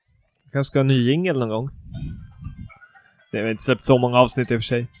Kanske ska ha en ny jingle någon gång. Det har inte släppt så många avsnitt i och för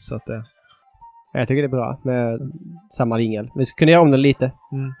sig. Så att det... Jag tycker det är bra med samma jingle. Vi skulle kunna göra om den lite.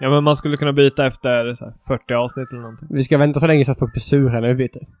 Ja, men man skulle kunna byta efter så här 40 avsnitt eller någonting. Vi ska vänta så länge så att folk blir sura när vi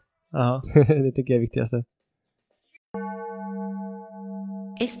byter. Jaha. Det tycker jag är viktigaste.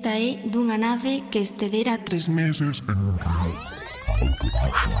 Esta é dunha nave que excedera 3 meses.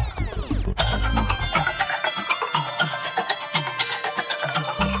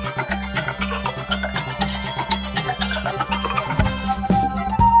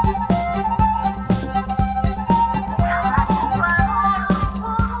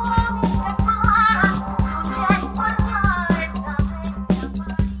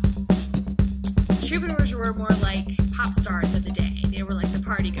 Troubadours were more like pop stars of the day. They were like the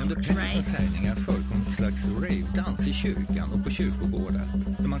party goers, right? Under förekom ett slags rave-dans i kyrkan och på kyrkogårdar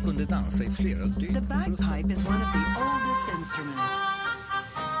där man kunde dansa i flera dygn. The bagpipe is one of the oldest instruments.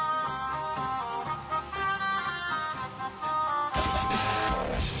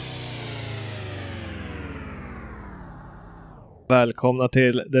 Välkomna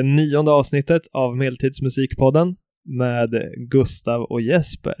till det 9:e avsnittet av Medeltidsmusikpodden med Gustav och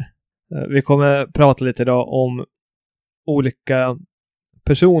Jesper. Vi kommer prata lite idag om olika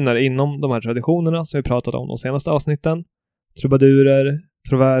personer inom de här traditionerna som vi pratat om de senaste avsnitten. Trubadurer,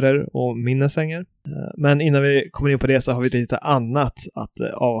 trovärer och minnesänger. Men innan vi kommer in på det så har vi lite annat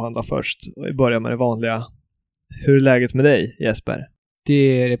att avhandla först. Och vi börjar med det vanliga. Hur är läget med dig, Jesper? Det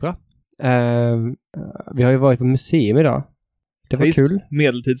är bra. Vi har ju varit på museum idag. Det var kul.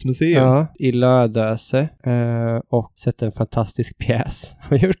 Medeltidsmuseum. Ja, i Lödöse. Och sett en fantastisk pjäs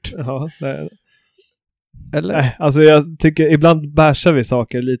har vi gjort. Ja, det... Eller? Nej, alltså jag tycker ibland bärsar vi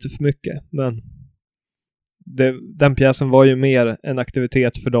saker lite för mycket. Men den pjäsen var ju mer en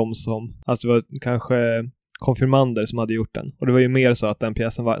aktivitet för dem som... Alltså det var kanske konfirmander som hade gjort den. Och det var ju mer så att den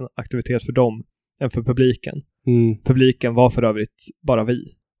pjäsen var en aktivitet för dem än för publiken. Publiken var för övrigt bara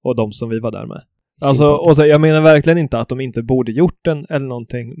vi. Och de som vi var där med. Alltså, och så, jag menar verkligen inte att de inte borde gjort den eller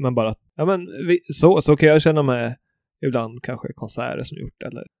någonting, men bara att, ja men så kan jag känna med ibland kanske konserter som gjort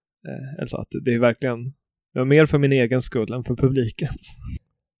eller så att det är verkligen mer för min egen skull än för publiken.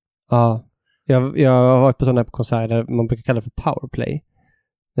 Ja, jag har varit på sådana konserter där man brukar kalla det för powerplay.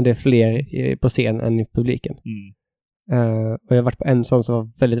 Men det är fler på scen än i publiken. Och jag har varit på en sån som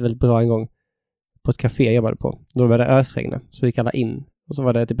var väldigt, väldigt bra en gång på ett café jag jobbade på. Då var det ösregna, så vi kallade in. Och så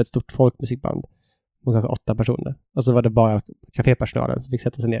var det typ ett stort folkmusikband. Och kanske 8 personer. Och så var det bara kafépersonalen som fick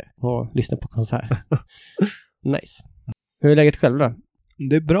sätta sig ner och lyssna på konsert. Nice. Hur är läget själv då?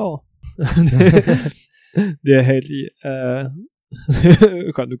 Det är bra. Det är helg.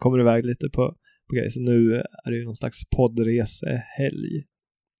 Nu kommer det iväg lite på grejer. Så nu är det ju någon slags poddresehelg.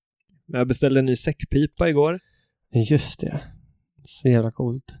 Jag beställde en ny säckpipa igår. Just det. Så jävla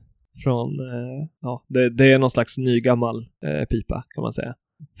coolt. Från, det är någon slags ny gammal pipa kan man säga.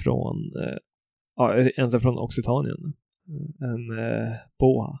 Från... egentligen från Occitanien. En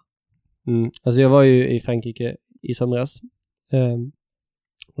Boa. Alltså jag var ju i Frankrike i somras.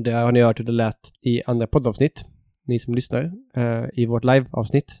 Och det har ni hört hur det lät i andra poddavsnitt. Ni som lyssnar. I vårt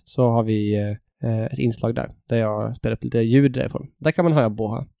live-avsnitt så har vi ett inslag där jag spelar upp lite ljud därifrån. Där kan man höra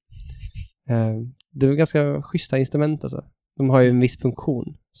Boa. Det är ganska schyssta instrument alltså. De har ju en viss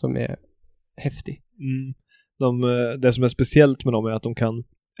funktion som är häftig. Det som är speciellt med dem är att de kan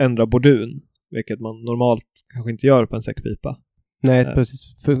ändra bordun. Vilket man normalt kanske inte gör på en säckpipa. Nej,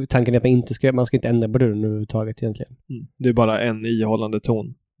 precis. För tanken är att man ska inte ändra borduren överhuvudtaget egentligen. Det är bara en ihållande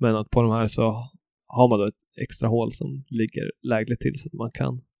ton. Men att på de här så har man då ett extra hål som ligger lägligt till så att man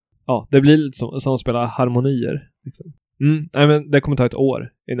kan... Ja, det blir lite som att spela harmonier. Liksom. Nej, men det kommer ta ett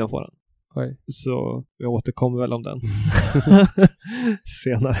år innan jag får den. Oj. Så jag återkommer väl om den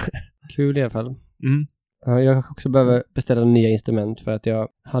senare. Kul i alla fall. Jag kanske också behöver beställa nya instrument för att jag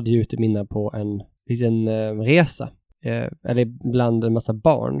hade ju ute mina på en liten resa. Eller bland en massa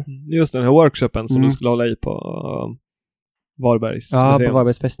barn. Just den här workshopen som du skulle hålla i på Varbergs museum. Ja, på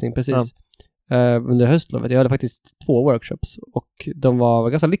Varbergs fästning, precis. Under höstlovet. Jag hade faktiskt 2 workshops och de var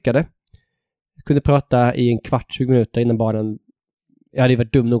ganska lyckade. Jag kunde prata i 15-20 minuter innan barnen... Jag hade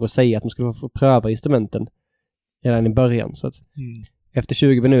varit dum nog att säga att de skulle få pröva instrumenten redan i början. Så att efter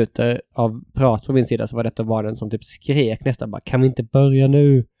 20 minuter av prat från min sida så var detta barnen som typ skrek nästan bara, kan vi inte börja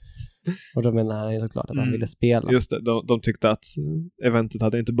nu? Och då menade han såklart att han ville spela. Just det, de tyckte att eventet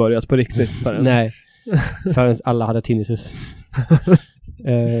hade inte börjat på riktigt förrän. Nej, förrän alla hade tinnitus.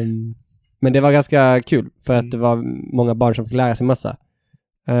 Men det var ganska kul för att det var många barn som fick lära sig massa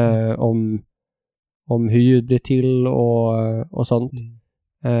om hur ljud blir till och sånt.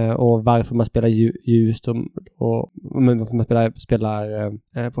 Och varför man spelar ljust och varför man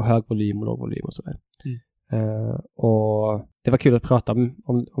spelar på hög volym och låg volym och sådär. Och det var kul att prata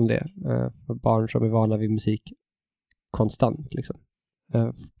om det för barn som är vana vid musik konstant liksom.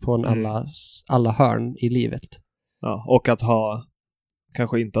 På alla hörn i livet. Ja, och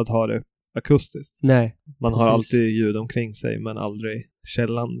kanske inte att ha det akustiskt. Nej. Man har alltid ljud omkring sig men aldrig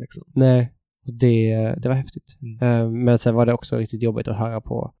källan liksom. Nej, det var häftigt. Men sen var det också riktigt jobbigt att höra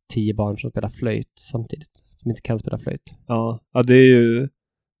på 10 barn som spelar flöjt samtidigt. Som inte kan spela flöjt. Ja, det är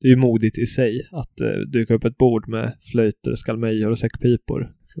ju modigt i sig att dyka upp ett bord med flöjter, skalmejor och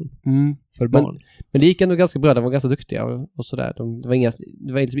säckpipor liksom, för barn. Men det gick ändå ganska bra, de var ganska duktiga och sådär.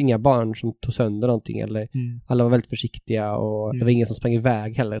 Det var liksom inga barn som tog sönder någonting eller alla var väldigt försiktiga och det var ingen som sprang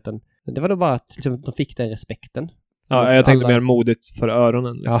iväg heller, utan det var då bara att liksom, de fick den respekten. Ja, jag tänkte mer modigt för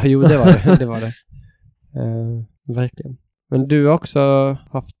öronen. Liksom. Ja, jo, det var det. Det var det. Verkligen. Men du har också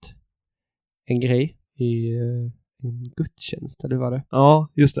haft en grej i en gudstjänst, eller var det? Ja,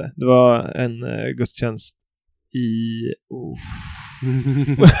 just det. Det var en gudstjänst i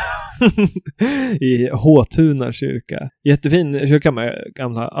Håtuna kyrka. Jättefin kyrka med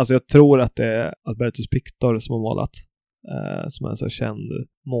gamla, alltså jag tror att det är Albertus Pictor som har målat. Som är en så känd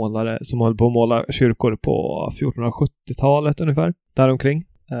målare som höll på att måla kyrkor på 1470-talet ungefär, däromkring.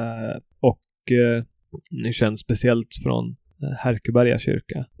 Och ni känns speciellt från Härkeberga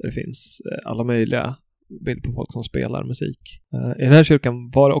kyrka, där det finns alla möjliga bilder på folk som spelar musik. I den här kyrkan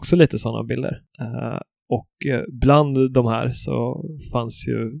var det också lite sådana bilder. Och bland de här så fanns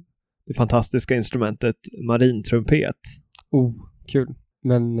ju det fantastiska instrumentet marintrumpet. Kul.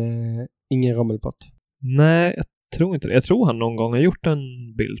 Men ingen rommelpott. Nej, jag tror inte det. Jag tror han någon gång har gjort en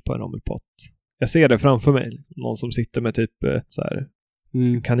bild på en rommelpott. Jag ser det framför mig. Någon som sitter med typ så här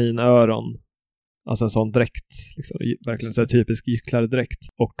kaninöron. Alltså en sån dräkt. Liksom, verkligen så här typisk gycklardräkt.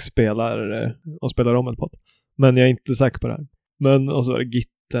 Och spelar rommelpott. Men jag är inte säker på det här. Men och så var det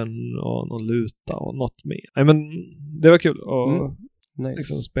gittern och någon luta och något mer. Nej, men det var kul att nice.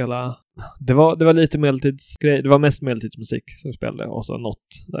 Liksom spela. Det var lite medeltidsgrej. Det var mest medeltidsmusik som spelade. Och så något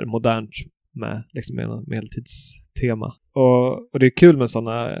där modernt med liksom en medeltidstema. Och det är kul med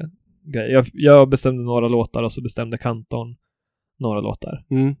sådana grejer. Jag bestämde några låtar och så bestämde kantorn några låtar.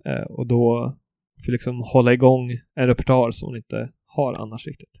 Och då får liksom hålla igång en repertoar som hon inte har annars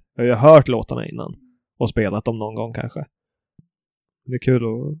riktigt. Jag har ju hört låtarna innan och spelat dem någon gång kanske. Det är kul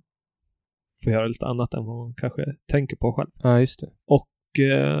att få göra lite annat än vad man kanske tänker på själv. Ja, just det.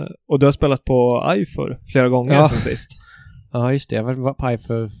 Och du har spelat på iFor flera gånger sen sist. Ja, just det. Jag var på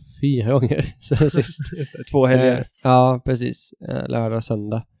iFor 4 gånger sen sist. Just det, 2 helger. Ja, precis. Lördag och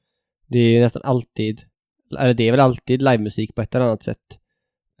söndag. Det är nästan alltid, eller det är väl alltid livemusik på ett eller annat sätt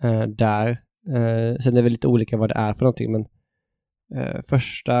där. Sen är det väl lite olika vad det är för någonting, men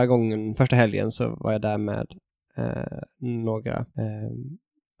första helgen så var jag där med några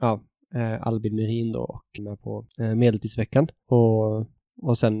Albin Myrin då och med på Medeltidsveckan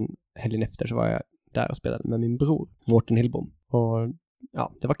och sen helgen efter så var jag där och spelade med min bror Mårten Hillbom och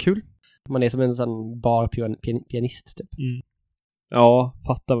ja, det var kul. Man är som en sån pianist typ. Ja,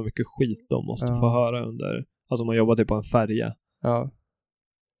 fatta vad mycket skit de måste få höra under, alltså man jobbar typ på en färja.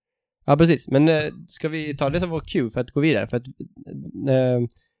 Ja, precis. Men ska vi ta det som vår cue för att gå vidare? För att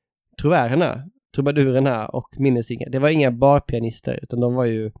trubadurerna och minnesinger, det var inga barpianister utan de var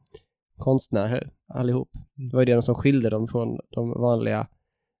ju konstnärer allihop. Det var ju det som skilde dem från de vanliga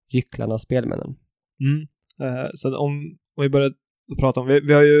gycklarna och spelmännen. Så om vi börjar prata om,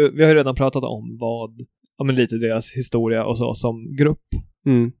 vi har ju redan pratat om men lite deras historia och så som grupp.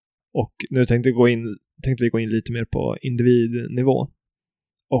 Och nu tänkte vi gå in lite mer på individnivå.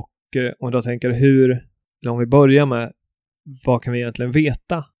 Och om vi då tänker om vi börjar med vad kan vi egentligen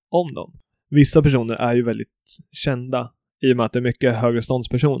veta om dem? Vissa personer är ju väldigt kända i och med att det är mycket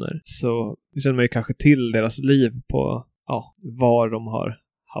högreståndspersoner. Så känner man ju kanske till deras liv på var de har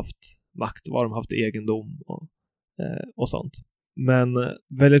haft makt, var de har haft egendom och sånt. Men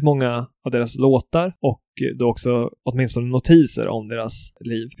väldigt många av deras låtar och då också åtminstone notiser om deras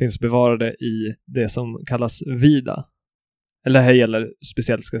liv finns bevarade i det som kallas vida. Eller det här gäller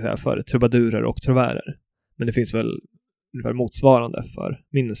speciellt ska jag säga för trubadurer och trovärer. Men det finns väl ungefär motsvarande för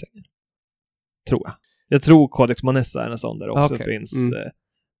minnesänger. Tror jag. Jag tror Codex Manessa är en sån där också finns.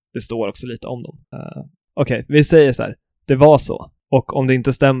 Det står också lite om dem. Okej, vi säger så här. Det var så. Och om det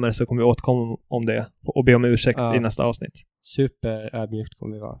inte stämmer så kommer vi återkomma om det och be om ursäkt i nästa avsnitt. Superödmjukt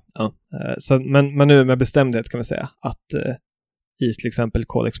kommer vi vara. Ja. Så, men nu med bestämdhet kan vi säga att i till exempel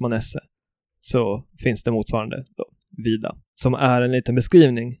Codex Manesse så finns det motsvarande då, vida. Som är en liten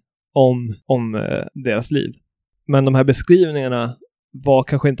beskrivning om deras liv. Men de här beskrivningarna var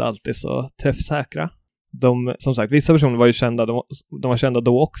kanske inte alltid så träffsäkra. Som sagt, vissa personer var ju kända, de var kända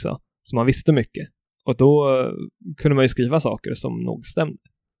då också, så man visste mycket. Och då kunde man ju skriva saker som nog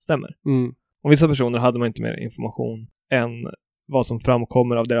stämmer. Och vissa personer hade man inte mer information än vad som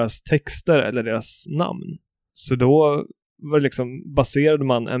framkommer av deras texter eller deras namn. Så då var det liksom, baserade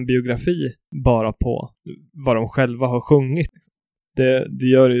man en biografi bara på vad de själva har sjungit. Det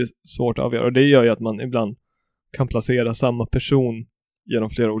gör det ju svårt att avgöra, och det gör ju att man ibland kan placera samma person genom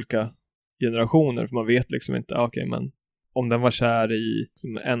flera olika generationer, för man vet liksom inte, okej, men om den var kär i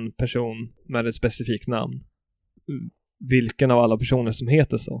en person med ett specifikt namn, vilken av alla personer som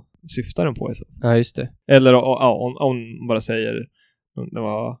heter så syftar den på i så. Ja, just det. Eller om bara säger den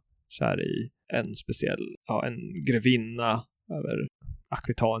var kär i en speciell, en grevinna över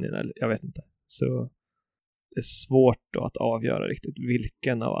Akvitanien, eller jag vet inte. Så det är svårt då att avgöra riktigt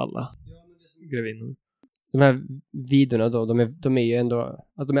vilken av alla grevinnor. De här videorna då, de är ju ändå,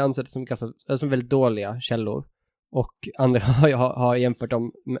 alltså de är ansedda som väldigt dåliga källor. Och andra har jämfört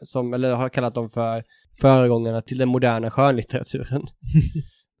dem som, eller har kallat dem för föregångarna till den moderna skönlitteraturen.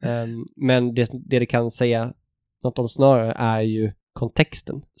 Men det kan säga något om snarare är ju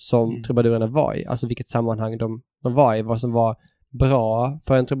kontexten som trubadurerna var i. Alltså vilket sammanhang de var i. Vad som var bra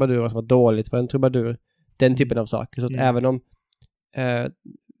för en trubadur och vad som var dåligt för en trubadur. Den typen av saker. Så att även om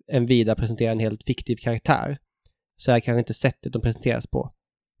en vida presenterar en helt fiktiv karaktär, så är kanske inte sättet de presenteras på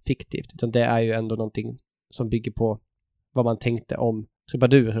fiktivt. Utan det är ju ändå någonting som bygger på vad man tänkte om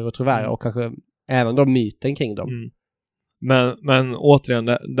trubadurer och truvärer och kanske även de myten kring dem. Men återigen,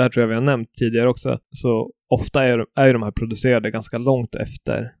 där tror jag vi har nämnt tidigare också, så ofta är ju de här producerade ganska långt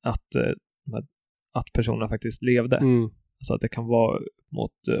efter att personerna faktiskt levde. Så att det kan vara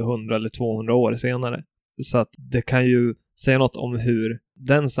mot 100 eller 200 år senare. Så att det kan ju säga något om hur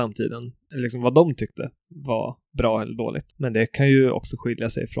den samtiden, liksom vad de tyckte var bra eller dåligt. Men det kan ju också skilja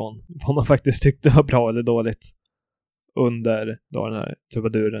sig från vad man faktiskt tyckte var bra eller dåligt under då den här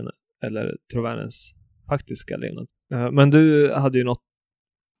trubaduren eller truvärens faktiska levnad. Men du hade ju något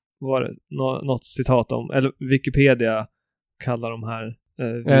citat om, eller Wikipedia kallar de här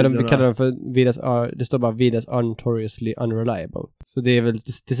de kallar dem för det står bara Vidas are notoriously unreliable. Så det är väl,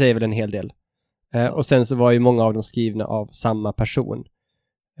 det säger väl en hel del. Och sen så var ju många av dem skrivna av samma person.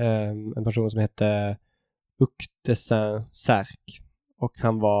 En person som hette Uktesen Särk. Och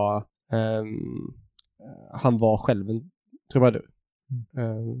han var själv en trubadur.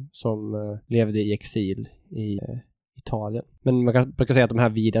 Som levde i exil i Italien. Men man kan säga att de här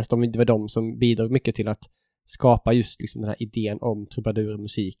Vidas, det var de som bidrog mycket till att skapa just liksom den här idén om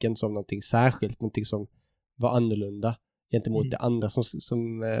trubadurmusiken som någonting särskilt, någonting som var annorlunda gentemot det andra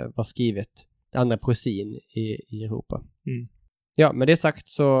som var skrivet, den andra poesin i Europa. Ja, med det sagt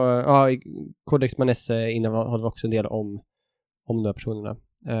så Codex Manesse innehåller också en del om de här personerna.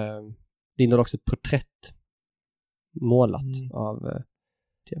 Det innehåller också ett porträtt målat av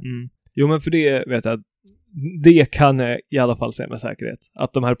Jo, men för det vet jag, det kan jag i alla fall säga med säkerhet,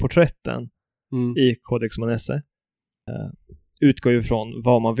 att de här porträtten i Codex Manesse utgår ju från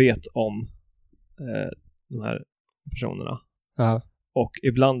vad man vet om de här personerna. Och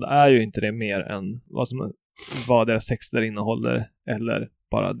ibland är ju inte det mer än vad deras texter innehåller eller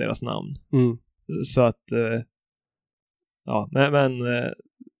bara deras namn. Så att men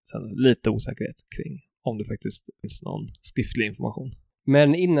sen lite osäkerhet kring om det faktiskt finns någon skriftlig information.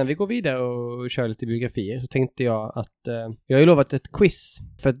 Men innan vi går vidare och kör lite biografier så tänkte jag att jag har ju lovat ett quiz.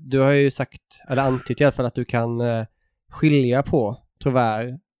 För du har ju sagt, eller antytt i alla fall, att du kan skilja på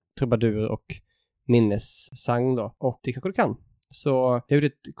truvär, trubadur och minnessang då. Och det kanske du kan. Så jag har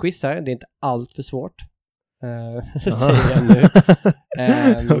gjort ett quiz här, det är inte allt för svårt. Säger jag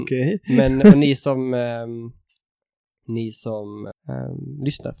nu. Okej. Men ni som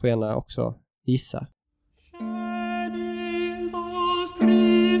lyssnar får gärna också gissa.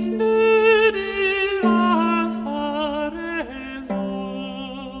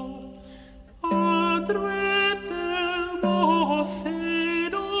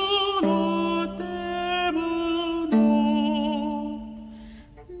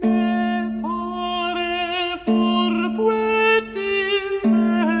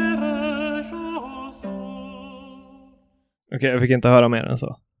 Okej, jag fick inte höra mer än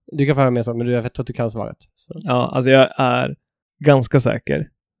så. Du kan få höra mer så, men jag vet att du kan svaret. Så. Ja, alltså jag är ganska säker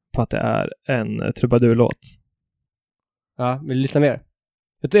på att det är en trubadurlåt. Ja, vill du lyssna mer?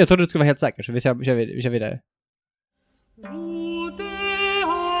 Jag tror du skulle vara helt säker, så vi kör vidare.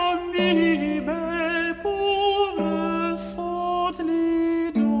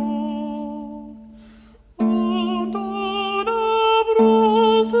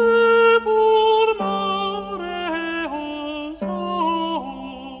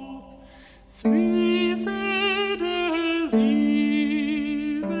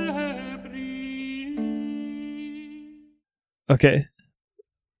 Okej.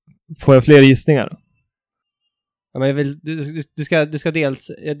 Får jag fler gissningar då? Ja, men jag vill, du ska dels...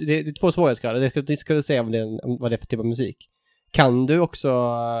 Det är 2 svårighetsgrader. Det ska du säga om vad det är för typ av musik. Kan du också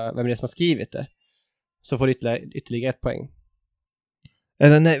vem det är som har skrivit det, så får du ytterligare 1 poäng.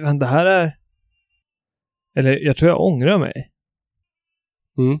 Eller nej, men det här är... Eller jag tror jag ångrar mig.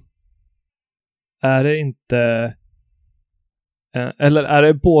 Är det inte... Eller är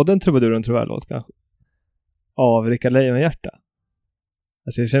det både en trubadur och en truvärlåt kanske? Av Rickard Lejonhjärta.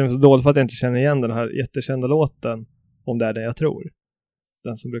 Alltså jag känner mig så dåligt för att jag inte känner igen den här jättekända låten, om det är den jag tror.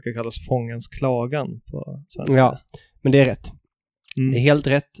 Den som brukar kallas Fångens klagan på svenska. Ja, men det är rätt. Det är helt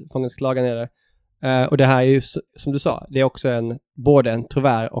rätt. Fångens klagan är det. Och det här är ju, som du sa, det är också både en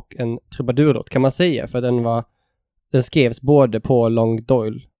truvär och en trubadurlåt kan man säga. För den skrevs både på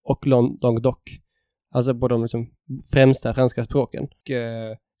Languedoc och Languedoc. Alltså på de liksom främsta franska språken. Och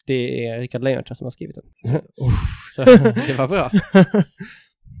det är Rickard Lejonhjärta som har skrivit den. Så det var bra.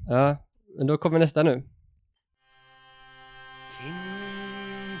 Ja, men då kommer nästa nu.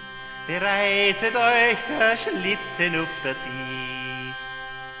 Kind, bereitet euch der Schlitten auf das Eis.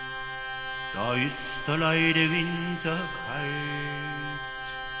 Da ist der Leide Winter kalt.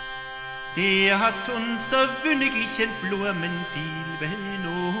 Der hat uns der wünnigen Blumen viel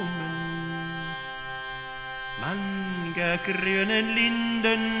benommen. Mancher grünen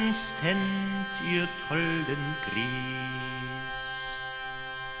Linden ständ ihr tollen Gries.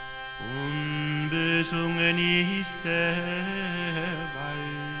 Unbesungen ist der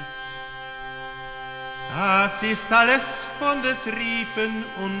Wald. Das ist alles von des Riefen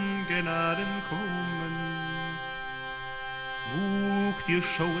Ungnaden kommen. Mucht ihr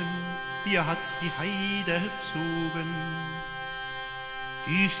schauen, wie hat die Heide erzogen.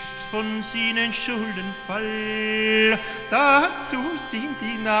 Ist von seinen Schulden Fall, dazu sind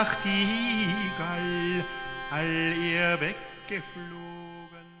die Nachtigall all ihr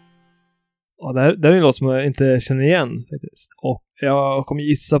weggeflogen. Ja, det är en låt som jag inte känner igen faktiskt. Och jag kommer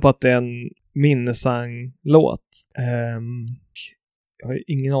gissa på att det är en minnesanglåt. Jag har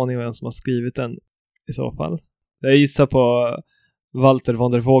ingen aning om vem som har skrivit den i så fall. Jag gissar på Walter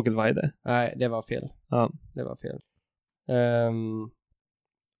von der Vogelweide. Nej, det var fel. Ja. Det var fel.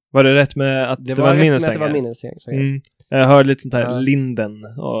 Var det rätt med att det var en minnesäng? Det var minnesäng. Jag hörde lite sånt här Linden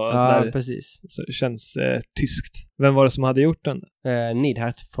och ja, sådär. Precis. Så det känns tyskt. Vem var det som hade gjort den?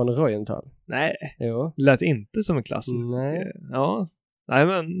 Nidhart von Royenthal. Nej, jo. Lät inte som en klassisk. Nej. Ja, nej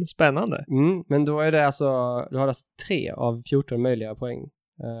men spännande. Men då är det alltså, du har alltså 3 av 14 möjliga poäng.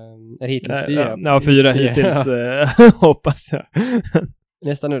 Hittills 4. Ja, 4 hittills hoppas jag.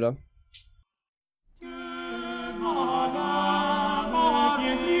 Nästa nu då.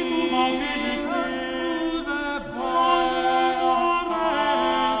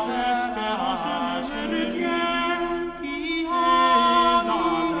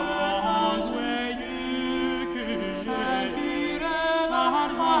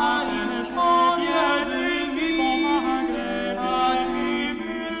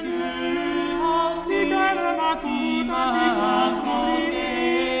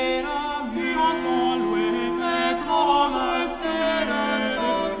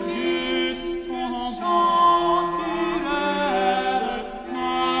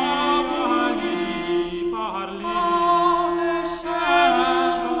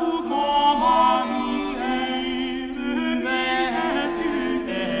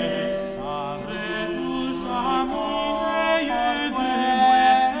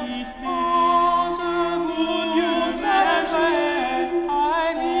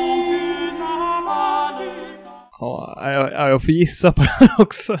 Jag får gissa på det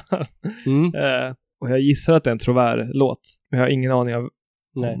också. Och jag gissar att det är en trovärlåt. Men jag har ingen aning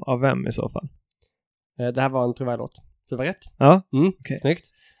av vem i så fall. Det här var en trovärlåt. Så det var rätt. Ja, okay. Snyggt.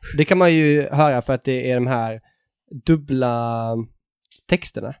 Det kan man ju höra för att det är de här dubbla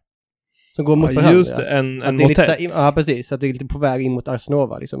texterna som går mot varandra. Just en motett. Ja, precis. Att det är lite på väg in mot Ars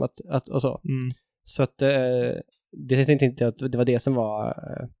Nova liksom, och så. Så att det tänkte inte att det var det som var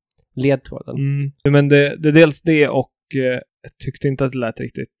ledtråden. Men det är dels det, och jag tyckte inte att det lät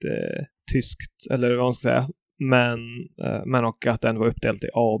riktigt tyskt, eller vad man ska säga. Men och att den var uppdelt i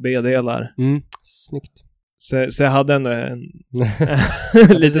A- och B-delar. Snyggt. Så jag hade ändå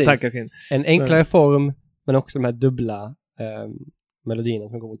lite tankar kring. En enklare form, men också de här dubbla melodierna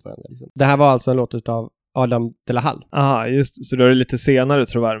som går mot varandra. Liksom. Det här var alltså en låt av Adam de la Halle. Aha, just. Så då är det lite senare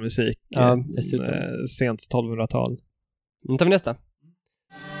trovärmusik. Ja, dessutom. Sent 1200-tal. Nu tar vi nästa.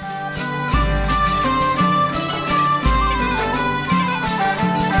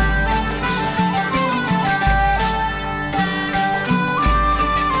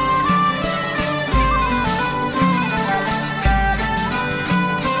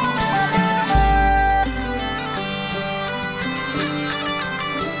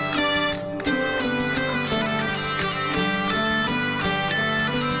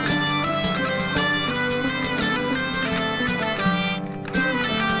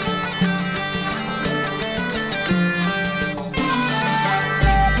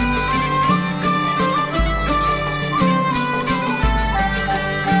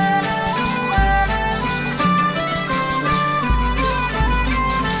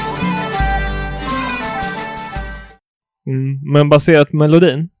 Men baserat på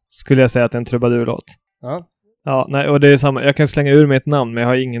melodin skulle jag säga att det är en trubadurlåt. Ja. Ja, nej, och det är samma. Jag kan slänga ur mig ett namn, men jag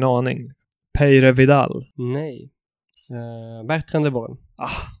har ingen aning. Peire Vidal. Nej. Bertrand de Born.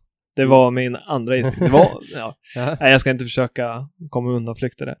 Det var min andra gissning. Det var, ja. Ja. Nej, jag ska inte försöka komma undan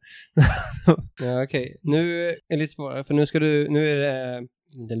flykter där. Ja, okej. Nu är det lite svårare, för nu är det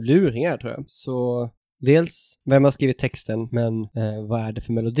en luring här, tror jag. Så dels, vem har skrivit texten, men vad är det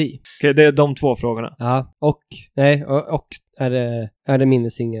för melodi? Okej, det är de två frågorna. Ja, och är det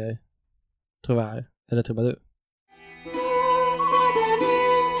minnesinger, trovär eller trubadur?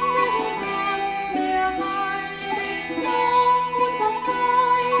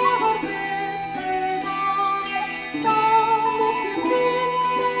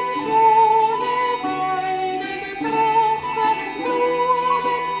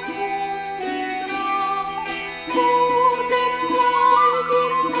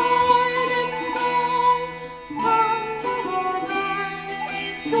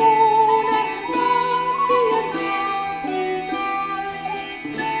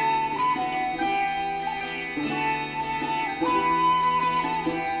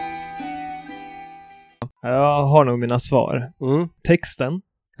 Jag har nog mina svar. Mm. Texten,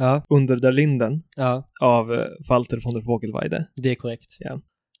 Ja, Under der Linden, ja, av Walter von der Vogelweide. det är korrekt. Ja,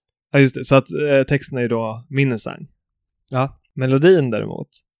 just det. Så att texten är ju då minnessang. Ja. Melodin däremot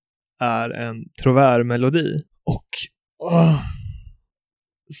är en trovärmelodi. Och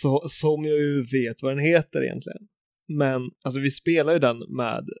så som jag ju vet vad den heter egentligen. Men alltså vi spelar ju den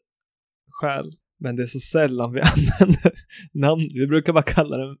med själ. Men det är så sällan vi använder namn. Vi brukar bara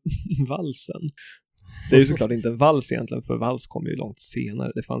kalla den valsen. Det är ju såklart inte en vals egentligen, för vals kom ju långt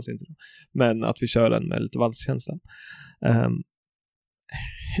senare. Det fanns ju inte då. Men att vi kör den med lite valskänsla.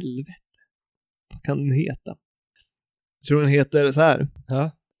 Helvete. Vad kan den heta? Jag tror den heter så här.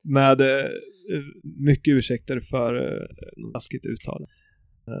 Ja. Med mycket ursäkter för taskigt uttal.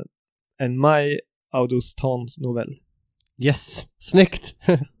 En Mai Augustans novell. Yes, snyggt.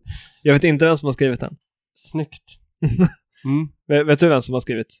 Jag vet inte vem som har skrivit den. Snyggt. Vet du vem som har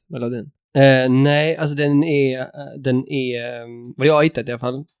skrivit melodin? Nej, alltså den är vad jag har hittat i alla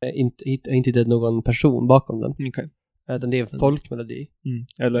fall, inte hittat någon person bakom den. Okay. Utan det är en folkmelodi.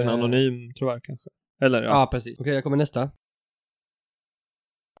 Eller en anonym, tror jag kanske. Eller Ja, precis. Okej, jag kommer nästa.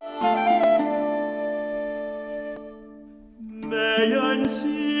 Mäjan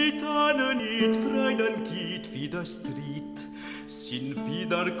sitanen it Freuden geht wieder Stritt, sin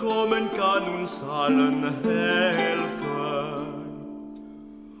wiederkommen kann uns allen helfen.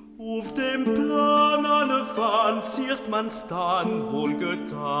 Auf dem Plan an Fahn ziert man stan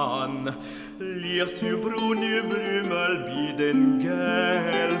wohlgetan, liert Brun Blümel bieden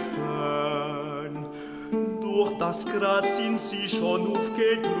gelfen. Durch das Gras sind sie schon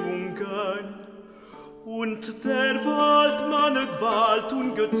aufgedrungen, und der Waldmann gewalt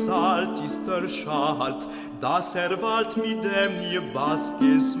und gezahlt ist erschalt, dass Wald mit dem Niebass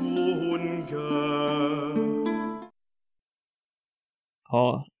gesungen.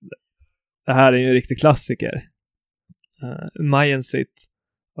 Ja, det här är ju en riktig klassiker. Majensit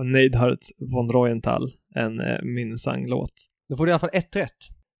och Neidhart von Royenthal, en minnesanglåt. Då får du i alla fall 1 rätt.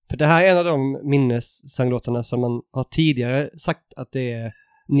 För det här är en av de minnessanglåtarna som man har tidigare sagt att det är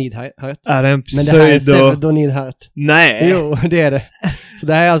Neidhart. Är det en Men det här är Pseudo Neidhart. Nej! Jo, det är det. Så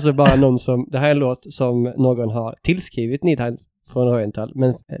det här är alltså bara det här är en låt som någon har tillskrivit Neidhart från Royenthal.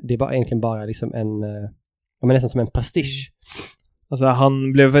 Men det är bara, egentligen bara liksom nästan som en pastisch. Alltså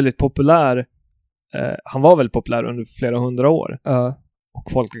han blev väldigt populär. Han var väldigt populär under flera 100 år.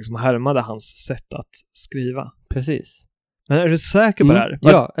 Och folk liksom härmade hans sätt att skriva. Precis. Men är du säker på det här?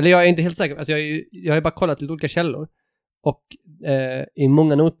 Ja, eller jag är inte helt säker. Alltså jag har bara kollat lite olika källor. Och i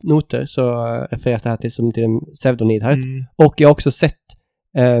många noter så refereras det här till en pseudonidhart. Och jag har också sett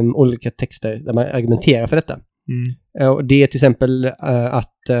olika texter där man argumenterar för detta. Och det är till exempel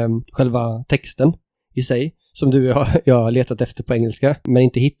att själva texten i sig, som jag har letat efter på engelska, men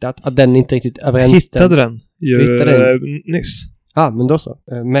inte hittat, att den inte riktigt överensstämmer. Hittade den nyss. Ja, men då så.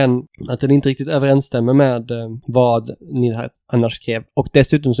 Men att den inte riktigt överensstämmer med vad Neidhart annars skrev. Och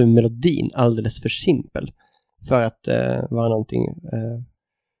dessutom så är melodin alldeles för simpel för att vara någonting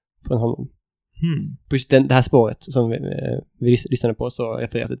från honom. Det här spåret som vi lyssnade på, så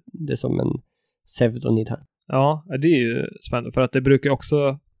refererar det som en pseudo-Neidhart. Ja, det är ju spännande, för att det brukar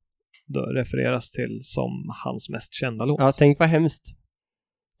också då refereras till som hans mest kända låt. Ja, tänk vad hemskt.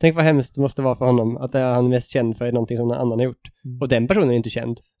 Tänk vad hemskt det måste vara för honom att det är han mest känd för någonting som någon annan har gjort. Och den personen är inte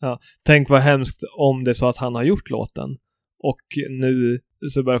känd. Ja, tänk vad hemskt om det är så att han har gjort låten och nu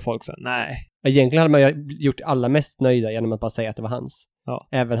så börjar folk säga nej. Egentligen hade man gjort alla mest nöjda genom att bara säga att det var hans. Ja.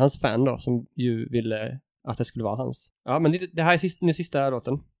 Även hans fan då, som ju ville att det skulle vara hans. Ja, men det här är den sista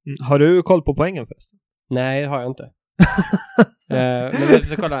låten. Har du koll på poängen förresten? Nej, det har jag inte. Men jag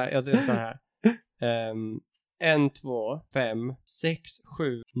ska kolla. Jag ska här. 1, 2, 5, 6,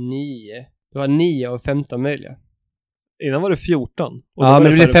 7, 9. Du har 9 och 15 möjliga. Innan var det 14. Ja,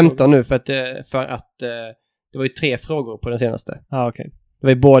 men det blev 15 nu för att det var ju 3 frågor på den senaste. Ja, okej. Det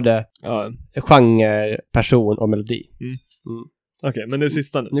var ju både genre, person och melodi. Okej, men det är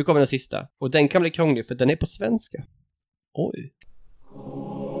sista nu. Nu kommer den sista. Och den kan bli krånglig för den är på svenska. Oj.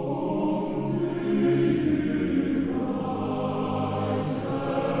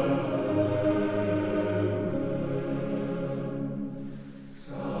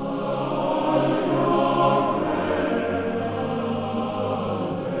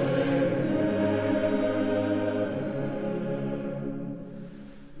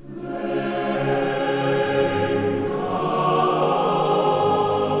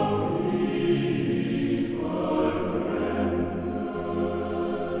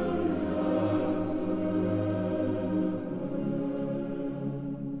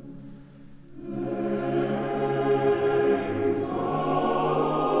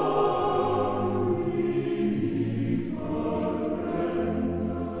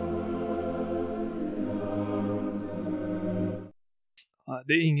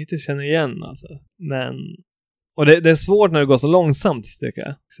 Det är inget jag känner igen alltså. Men och det är svårt när det går så långsamt tycker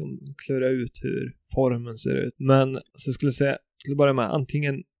jag. Liksom klura ut hur formen ser ut. Men så jag skulle börja med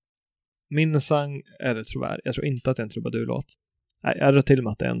antingen minnesang eller trovärd. Jag tror inte att det är en trubadurlåt. Nej, jag tror till och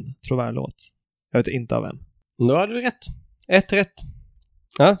med att det är en trovärlåt. Jag vet inte av vem. Då hade du rätt. 1 rätt.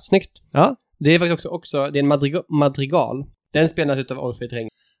 Ja, snyggt. Ja. Det är faktiskt också det är en madrigal. Den spelas utav Orfeus Regn.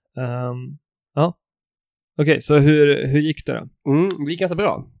 Ja. Okej, så hur gick det då? Det gick ganska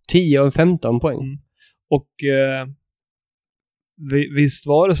bra. 10 och 15 poäng. Och visst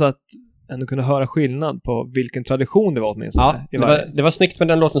var det så att ändå kunde höra skillnad på vilken tradition det var åtminstone? Ja, det var snyggt med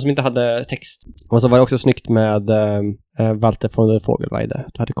den låten som inte hade text. Och så var det också snyggt med Walter von der Vogelweide.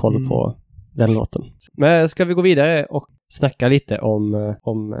 Du hade koll på den låten. Men ska vi gå vidare och snacka lite om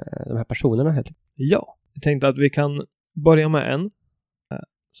de här personerna helt? Ja, jag tänkte att vi kan börja med en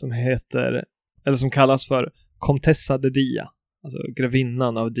som heter, eller som kallas för Comtessa de Dia. Alltså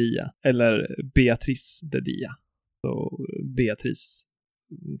grevinnan av Dia. Eller Beatrice de Dia. Så Beatrice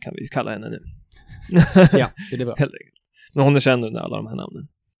kan vi kalla henne nu. Ja, det är bra. Helt enkelt. Men hon är känd under alla de här namnen.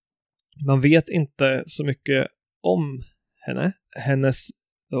 Man vet inte så mycket om henne. Hennes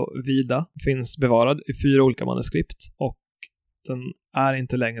vida finns bevarad i 4 olika manuskript. Och den är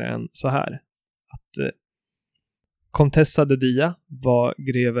inte längre än så här. Att Comtessa de Dia var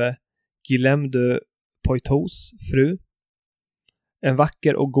greve Guillaume de Poitou fru. En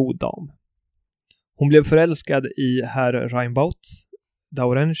vacker och god dam. Hon blev förälskad i herr Rimbaud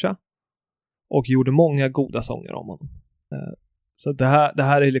d'Orencha och gjorde många goda sånger om honom. Så det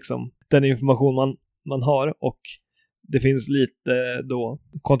här är liksom den information man har, och det finns lite då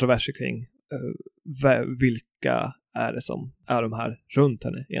kontroverser kring vilka är det som är de här runt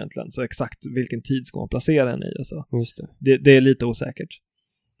henne egentligen. Så exakt vilken tid ska man placera henne i och så. Just det. Det är lite osäkert.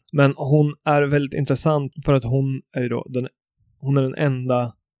 Men hon är väldigt intressant för att hon är då hon är den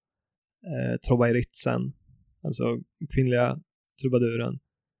enda trobairitsen, alltså kvinnliga trubaduren,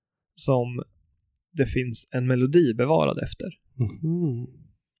 som det finns en melodi bevarad efter.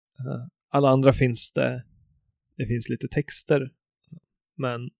 Alla andra finns det finns lite texter,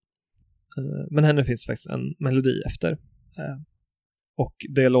 men henne finns faktiskt en melodi efter. Och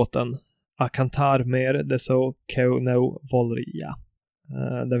det är låten A cantar mer de so que no volria.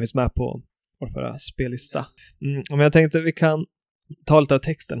 Den finns med på vår förra spellista. Men jag tänkte vi kan ta lite av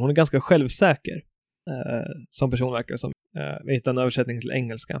texten. Hon är ganska självsäker som person verkar som. Vi hittar en översättning till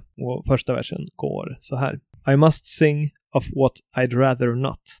engelska. Och första versen går så här. I must sing of what I'd rather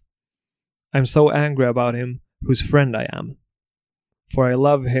not. I'm so angry about him whose friend I am. For I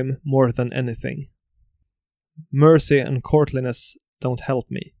love him more than anything. Mercy and courtliness don't help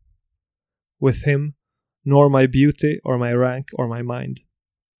me. With him, nor my beauty or my rank or my mind.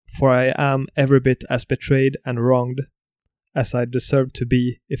 For I am every bit as betrayed and wronged as I deserve to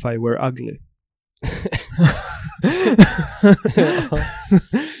be if I were ugly.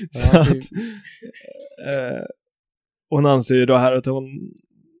 Så att, hon anser ju då här att hon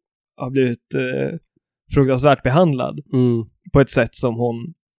har blivit fruktansvärt behandlad på ett sätt som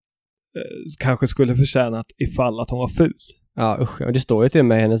hon kanske skulle förtjänat ifall att hon var ful. Ja, usch. Och det står ju till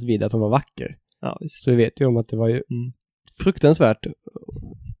med hennes vid att hon var vacker. Ja, visst. Så vi vet ju om att det var ju fruktansvärt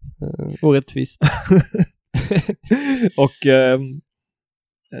orättvist. Och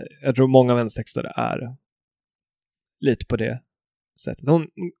jag tror många vänstertexter är lite på det sättet. Hon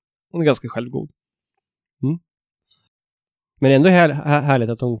är ganska självgod. Men ändå härligt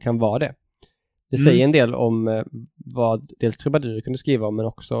att hon kan vara det. Det säger en del om vad dels trubadurer kunde skriva om, men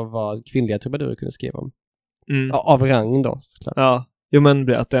också vad kvinnliga trubadurer kunde skriva om. Av rang då, såklart. Ja, jo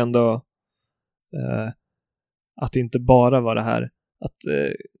men att det ändå att det inte bara var det här att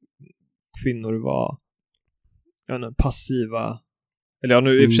kvinnor var passiva. Eller ja,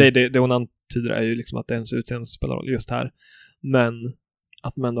 nu i och för sig det hon antyder är ju liksom att det ens utseende spelar roll just här. Men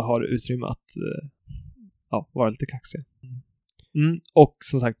att man ändå har utrymme att vara lite kaxig. Och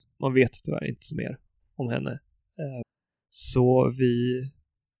som sagt, man vet tyvärr inte så mer om henne. Så vi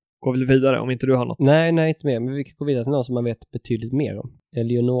går väl vidare om inte du har något. Nej, inte mer. Men vi kan gå vidare till någon som man vet betydligt mer om.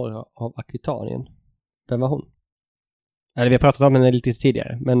 Eleonora av Aquitanien. Vem var hon? Eller vi har pratat om henne lite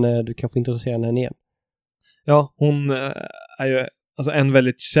tidigare, men du kan få introducera henne igen. Ja, hon är ju alltså en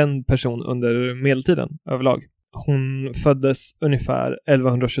väldigt känd person under medeltiden överlag. Hon föddes ungefär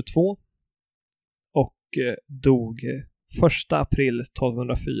 1122 och dog 1 april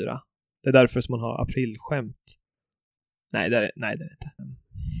 1204. Det är därför som man har aprilskämt. Nej, det är det inte.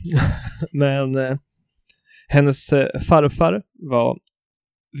 Men hennes farfar var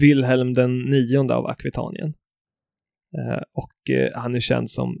Wilhelm den 9:e av Aquitanien. Och han är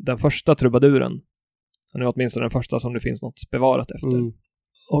känd som den första trubaduren. Han är åtminstone den första som det finns något bevarat efter.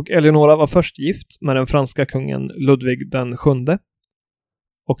 Och Eleonora var först gift med den franska kungen Ludvig den 7:e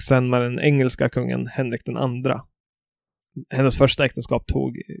och sen med den engelska kungen Henrik den 2:a. Hennes första äktenskap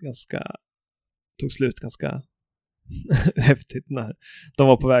tog slut ganska häftigt när de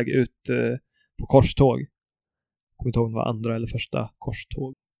var på väg ut på korståg. Jag kommer inte ihåg om det var andra eller första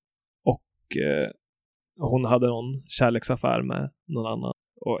korståg. Och hon hade någon kärleksaffär med någon annan.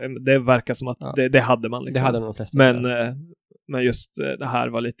 Och det verkar som att det hade man liksom. Det hade de flesta. Men just det här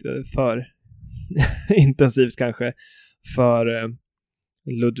var lite för intensivt kanske för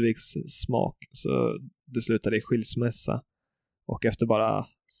Ludvigs smak. Så det slutade i skilsmässa. Och efter bara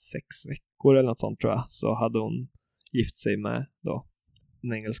 6 veckor eller något sånt tror jag, så hade hon gift sig med då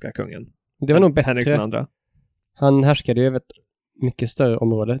den engelska kungen. Det var nog bättre. Henrik den 2:a. Han härskade ju över ett mycket större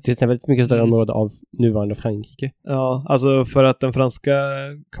område. Det är ett väldigt mycket större område av nuvarande Frankrike. Ja, alltså för att den franska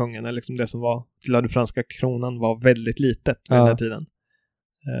kungen, eller liksom det som var till den franska kronan, var väldigt litet vid den här tiden.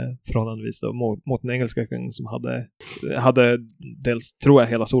 Förhållandevis då, mot den engelska kungen som hade dels, tror jag,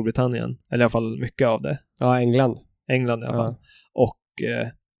 hela Storbritannien. Eller i alla fall mycket av det. Ja, England i alla fall. Och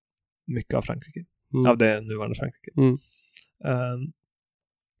mycket av Frankrike. Av det nuvarande Frankrike.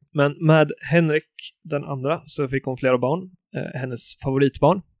 Men med Henrik den 2:a så fick hon flera barn. Hennes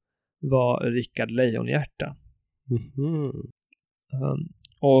favoritbarn var Rickard Lejonhjärta.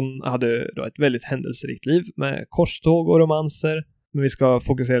 Hon hade då ett väldigt händelserikt liv med korståg och romanser. Men vi ska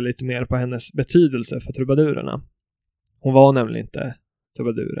fokusera lite mer på hennes betydelse för trubadurerna. Hon var nämligen inte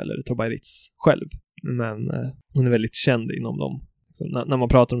trubadur eller trubaduritz själv. Men hon är väldigt känd inom dem. Så när man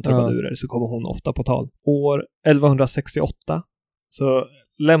pratar om trubadurer så kommer hon ofta på tal. År 1168 så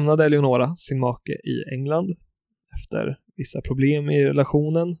lämnade Eleonora sin make i England efter vissa problem i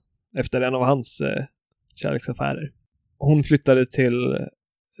relationen, efter en av hans kärleksaffärer. Hon flyttade till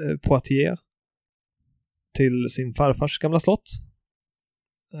Poitiers, till sin farfars gamla slott.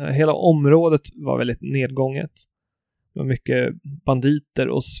 Hela området var väldigt nedgånget. Det var mycket banditer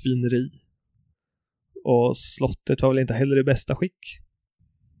och svineri. Och slottet var väl inte heller i bästa skick.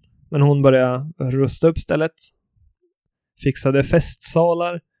 Men hon började rusta upp stället, fixade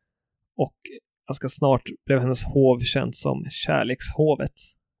festsalar och ganska snart blev hennes hov känt som kärlekshovet.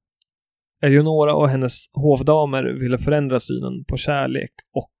 Eleonora och hennes hovdamer ville förändra synen på kärlek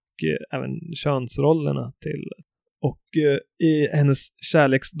och även könsrollerna till. Och i hennes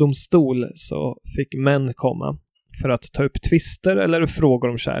kärleksdomstol så fick män komma för att ta upp tvister eller frågor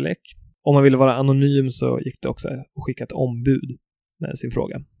om kärlek. Om man ville vara anonym så gick det också att skicka ett ombud med sin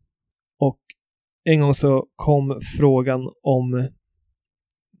fråga. Och en gång så kom frågan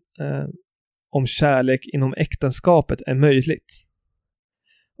om kärlek inom äktenskapet är möjligt.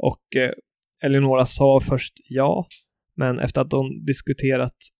 Och Eleonora sa först ja, men efter att hon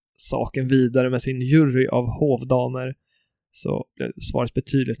diskuterat saken vidare med sin jury av hovdamer så blev svaret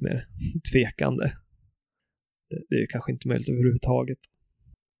betydligt mer tvekande. Det är kanske inte möjligt överhuvudtaget.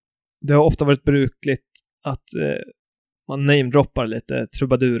 Det har ofta varit brukligt att man namedroppar lite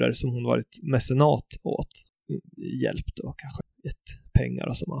trubadurer som hon varit mecenat åt, hjälpt och kanske gett pengar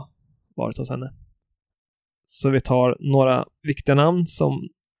och som har varit hos henne. Så vi tar några viktiga namn som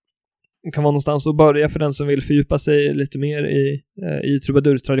kan vara någonstans att börja för den som vill fördjupa sig lite mer i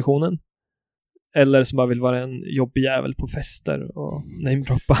trubadurtraditionen. Eller som bara vill vara en jobbig jävel på fester och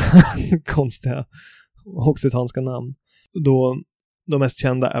namedroppa konstiga occitanska namn. Då de mest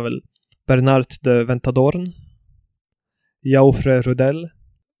kända är väl Bernard de Ventadorn, Jaufre Rudel,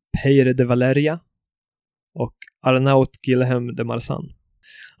 Peyre de Valeria och Arnaut Guilhem de Marsan.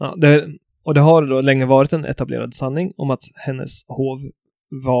 Ja, det har då länge varit en etablerad sanning om att hennes hov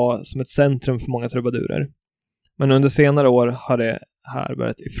var som ett centrum för många trubadurer. Men under senare år har det här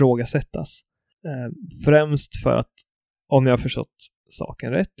börjat ifrågasättas. Främst för att, om jag har förstått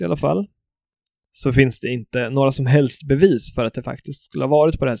saken rätt i alla fall, så finns det inte några som helst bevis för att det faktiskt skulle ha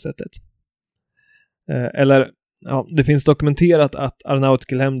varit på det här sättet. Det finns dokumenterat att Arnaut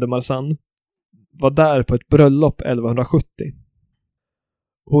Guilhem de Marsan var där på ett bröllop 1170.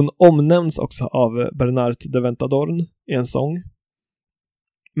 Hon omnämns också av Bernard de Ventadorn i en sång.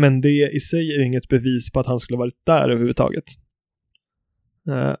 Men det i sig är inget bevis på att han skulle ha varit där överhuvudtaget.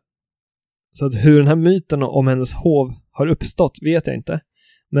 Så att hur den här myten om hennes hov har uppstått vet jag inte.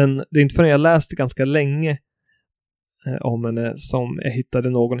 Men det är inte förrän jag läste ganska länge om henne som jag hittade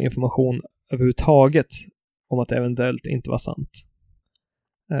någon information överhuvudtaget om att det eventuellt inte var sant.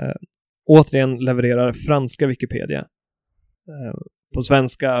 Återigen levererar franska Wikipedia. På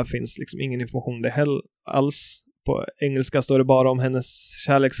svenska finns liksom ingen information om det heller alls. På engelska står det bara om hennes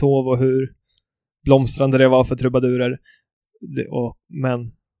kärlekshov och hur blomstrande det var för trubadurer.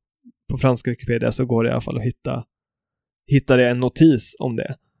 Men på franska Wikipedia så går det i alla fall att hittade jag en notis om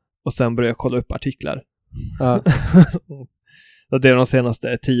det. Och sen började jag kolla upp artiklar. Ja. Det är de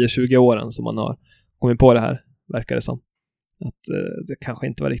senaste 10-20 åren som man har kommit på det här, verkar det som. Att det kanske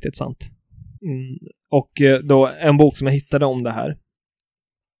inte var riktigt sant. Och då en bok som jag hittade om det här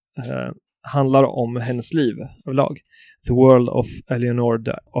handlar om hennes liv överlag. The World of Eleanor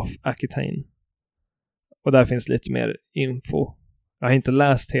of Aquitaine. Och där finns lite mer info. Jag har inte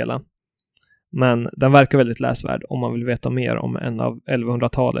läst hela. Men den verkar väldigt läsvärd om man vill veta mer om en av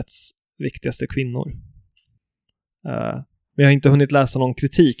 1100-talets viktigaste kvinnor. Men jag har inte hunnit läsa någon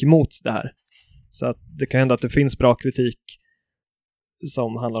kritik mot det här. Så att det kan hända att det finns bra kritik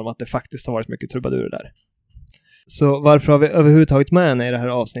som handlar om att det faktiskt har varit mycket trubadurer där. Så varför har vi överhuvudtaget med henne i det här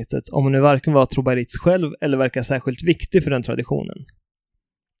avsnittet om hon nu varken var trubadurit själv eller verkar särskilt viktig för den traditionen?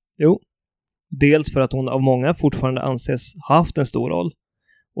 Jo, dels för att hon av många fortfarande anses ha haft en stor roll.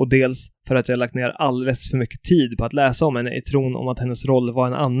 Och dels för att jag lagt ner alldeles för mycket tid på att läsa om henne i tron om att hennes roll var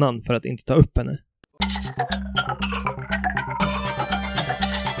en annan för att inte ta upp henne.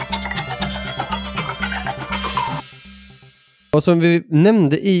 Och som vi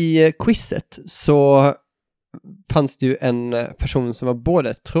nämnde i quizet så fanns det ju en person som var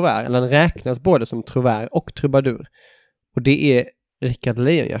både trovär, eller räknas både som trovär och trubadur. Och det är Rikard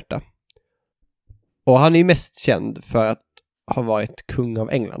Lejonhjärta. Och han är ju mest känd för att ha varit kung av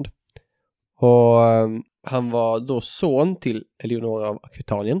England. Och han var då son till Eleonora av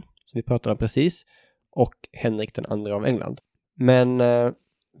Aquitanien, som vi pratade om precis, och Henrik den andra av England. Men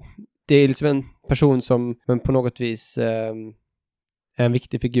det är liksom en person som på något vis är en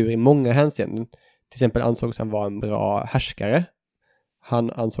viktig figur i många hänseenden. Till exempel ansågs han vara en bra härskare.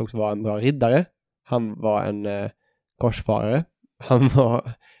 Han ansågs vara en bra riddare. Han var en korsfarare. Han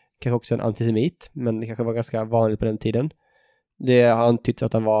var kanske också en antisemit, men det kanske var ganska vanligt på den tiden. Det har antytts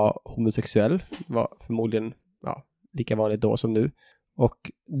att han var homosexuell. Var förmodligen lika vanligt då som nu.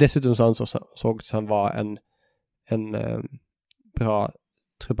 Och dessutom så ansågs han vara en bra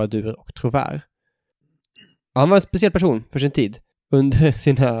trubadur och trovär. Han var en speciell person för sin tid. Under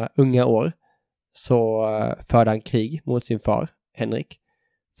sina unga år så förde han krig mot sin far, Henrik.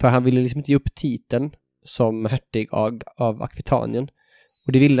 För han ville liksom inte ge upp titeln som hertig av Aquitanien.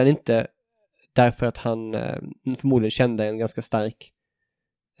 Och det ville han inte därför att han förmodligen kände en ganska stark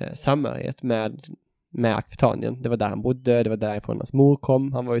samhörighet med Aquitanien. Det var där han bodde, det var därifrån hans mor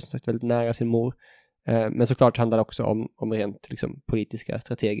kom. Han var ju som sagt väldigt nära sin mor. Men såklart handlar det också om rent liksom, politiska,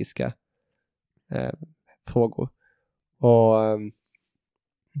 strategiska frågor. Och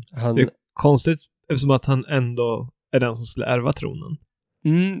det är konstigt eftersom att han ändå är den som skulle ärva tronen.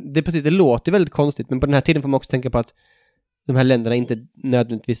 Det är precis, det låter väldigt konstigt, men på den här tiden får man också tänka på att de här länderna inte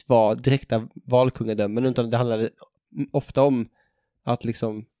nödvändigtvis var direkta valkungadömen, utan det handlade ofta om att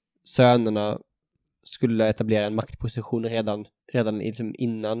liksom sönerna skulle etablera en maktposition redan liksom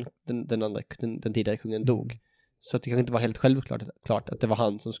innan den tidigare kungen dog. Så att det kanske inte var helt självklart att det var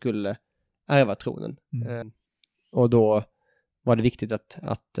han som skulle ärva tronen. Och då var det viktigt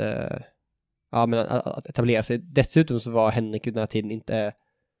att etablera sig. Dessutom så var Henrik i den här tiden inte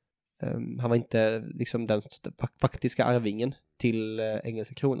han var inte liksom den faktiska arvingen till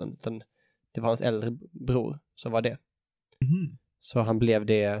engelska kronan, utan det var hans äldre bror som var det. Så han blev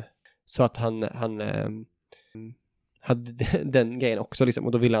det, så att han hade den grejen också liksom,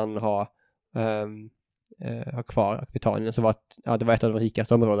 och då ville han ha ha kvar Akvitanien, så det var ett av de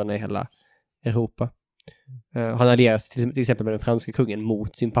rikaste områdena i hela Europa. Han allierade till exempel med den franska kungen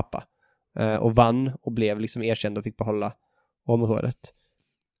mot sin pappa och vann och blev liksom erkänd och fick behålla området.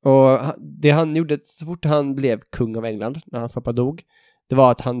 Och det han gjorde så fort han blev kung av England, när hans pappa dog, det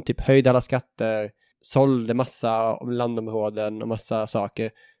var att han typ höjde alla skatter, sålde massa landområden och massa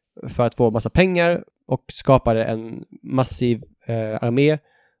saker för att få massa pengar, och skapade en massiv armé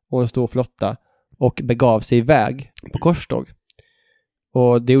och en stor flotta och begav sig iväg på korståg.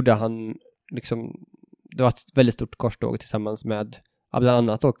 Och det gjorde han liksom, det var ett väldigt stort korståg tillsammans med bland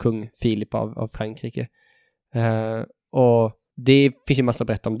annat då kung Filip av Frankrike. Och det finns ju massa att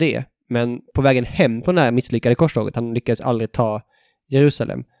berätta om det, men på vägen hem från det här misslyckade korståget, han lyckades aldrig ta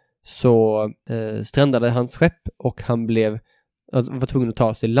Jerusalem, så strandade hans skepp och han var tvungen att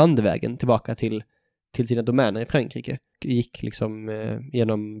ta sig landvägen tillbaka till sina domäner i Frankrike. Gick liksom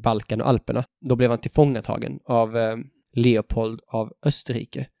genom Balkan och Alperna. Då blev han tillfångatagen av Leopold av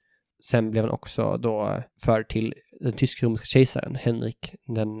Österrike. Sen blev han också då förd till den tysk-romerska kejsaren Henrik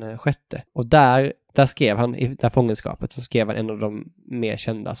den sjätte. Och där skrev han, i det här fångenskapet, så skrev han en av de mer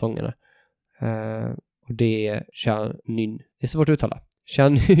kända sångerna. Och det är Chanin. Det är svårt att uttala.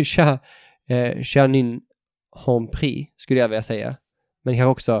 Chanin Honpris skulle jag vilja säga. Men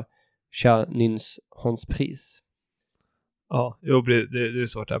kanske också Chanins Honspris. Ja, jo, det är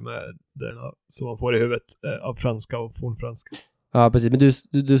svårt där med den som man får i huvudet av franska och fornfranska. Ja, precis. Men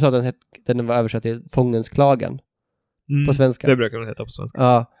du sa att den var översatt till Fångens klagan på svenska. Det brukar den heta på svenska.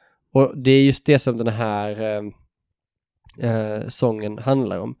 Ja, och det är just det som den här sången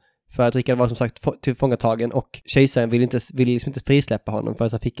handlar om. För att Rickard var som sagt tillfångatagen, och kejsaren ville liksom inte frisläppa honom för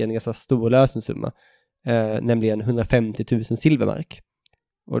att han fick en ganska stor lösensumma. Nämligen 150 000 silvermark.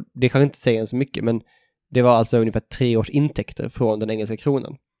 Och det kan inte säga så mycket, men det var alltså ungefär 3 års intäkter från den engelska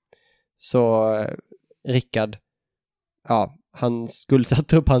kronan. Så Rickard, ja, han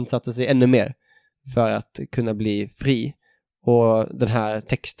skuldsatte upp, han satte sig ännu mer för att kunna bli fri. Och den här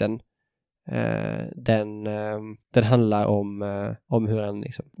texten, den handlar om hur han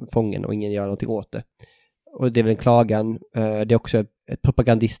liksom fången och ingen gör någonting åt det. Och det är väl en klagan. Det är också ett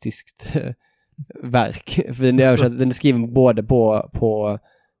propagandistiskt verk. För den är skriven både på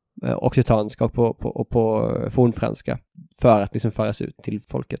occitanska och på fornfranska för att liksom föras ut till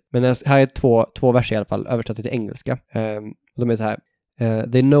folket. Men här är två verser i alla fall översatta till engelska. De är så här: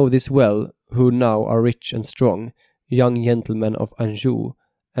 They know this well who now are rich and strong, young gentlemen of Anjou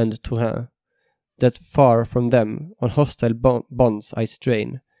and Touraine, that far from them on hostile bonds I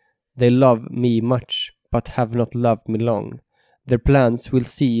strain. They love me much but have not loved me long. Their plans will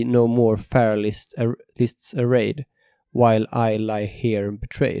see no more fair lists arrayed, while I lie here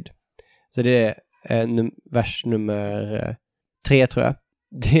betrayed. Så det är vers nummer 3, tror jag.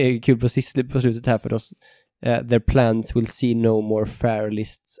 Det är kul på slutet här, för oss. Their plans will see no more fair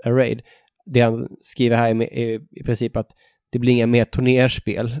lists arrayed. Det han skriver här är i princip att det blir inga mer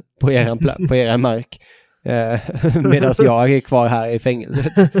turnerspel på er mark. Medan jag är kvar här i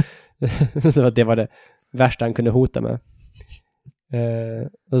fängelset. Så att det var det värsta han kunde hota med.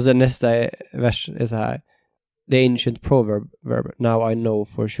 Och sen nästa vers är så här: The ancient proverb, now I know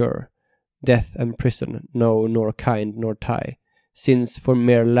for sure. Death and prison, no nor kind nor tie. Since for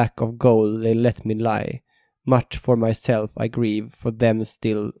mere lack of gold they let me lie. Much for myself I grieve, for them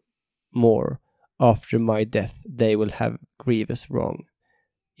still more. After my death they will have grievous wrong,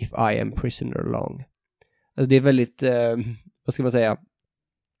 if I am prisoner long. Alltså det är väldigt, vad ska man säga,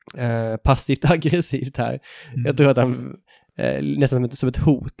 passivt aggressivt här. Jag tror att han nästan som ett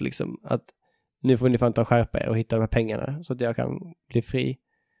hot liksom, att nu får ni fan ta och skärpa er och hitta de här pengarna så att jag kan bli fri.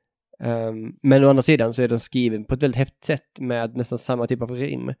 Men å andra sidan så är den skriven på ett väldigt häftigt sätt med nästan samma typ av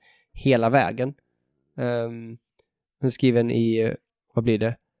rim hela vägen. Den är skriven i, vad blir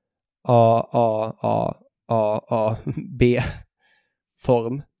det? A, B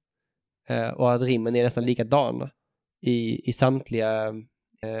form. Och att rimmen är nästan likadana i samtliga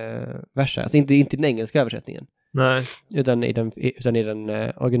verser. Alltså inte i den engelska översättningen. Nej. Utan i den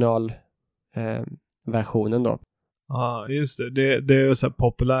original versionen då. Ja, just det. Det är ju så här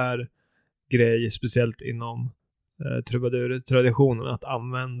populär grej, speciellt inom trubadur-traditionen, att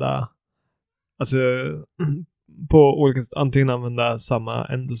använda, alltså på olika sätt, antingen använda samma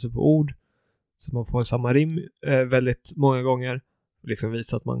ändelse på ord så man får samma rim väldigt många gånger, liksom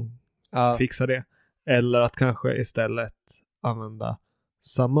visa att man fixar det, eller att kanske istället använda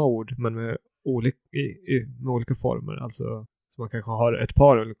samma ord men med olika former, alltså man kanske har ett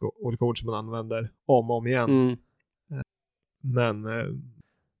par olika ord som man använder om och om igen. Men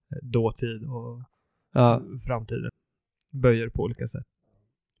dåtid och framtiden böjer på olika sätt.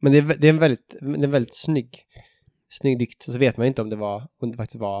 Men det är en väldigt snygg dikt. Så vet man inte om det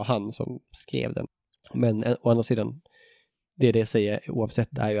faktiskt var han som skrev den. Men å andra sidan, det säger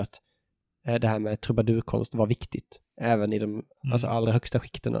oavsett är ju att det här med trubadurkonst var viktigt. Även i de alltså allra högsta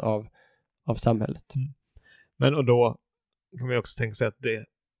skikten av samhället. Mm. Men och då kan man ju också tänka sig att det är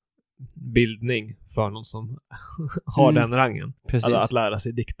bildning för någon som har den rangen. Alltså att lära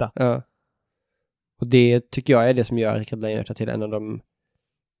sig dikta. Ja. Och det tycker jag är det som gör Rickard Lejonhjärta till en av de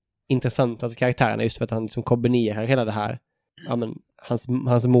intressantaste karaktärerna, just för att han liksom kombinerar hela det här. Ja, men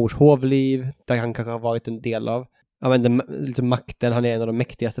hans mors hovliv, där han kanske har varit en del av. Ja, men liksom makten, han är en av de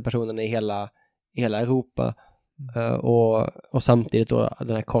mäktigaste personerna i hela Europa. Och samtidigt då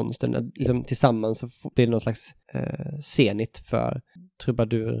den här konsten, liksom tillsammans så blir det någon slags scenit för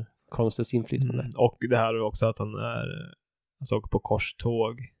trubadurkonstens inflytande. Och det här är också att han åker på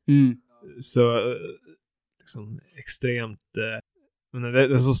korståg. Så liksom extremt men det är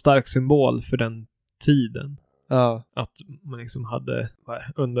en så stark symbol för den tiden. Ja. Att man liksom hade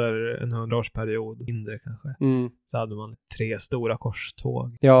under en 100-årsperiod, mindre kanske, så hade man 3 stora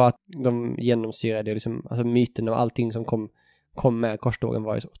korståg. Ja, att de genomsyrade liksom, alltså myten och allting som kom med korstågen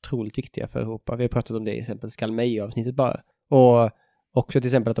var ju så otroligt viktiga för Europa. Vi har pratat om det i exempel Skalmeja-avsnittet bara. Och också till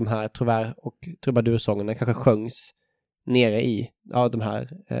exempel att de här trovär- och trubadursångerna kanske sjöngs nere i de här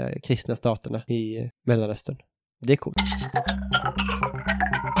kristna staterna i Mellanöstern. Det är coolt.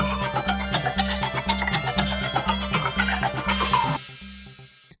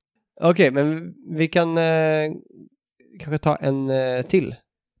 Okej, men vi kan kanske ta en till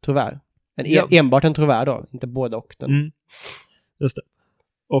trovär. Enbart en trovär då, inte båda och den. Just det.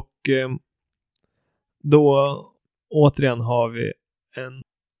 Och då återigen har vi en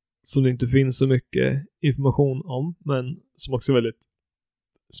som det inte finns så mycket information om, men som också är väldigt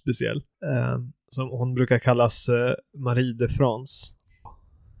speciell. Som hon brukar kallas Marie de France.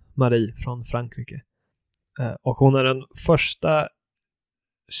 Marie från Frankrike. Och hon är den första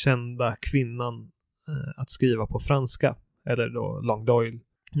kända kvinnan att skriva på franska, eller då Long Doyle.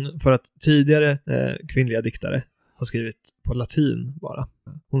 För att tidigare kvinnliga diktare har skrivit på latin bara.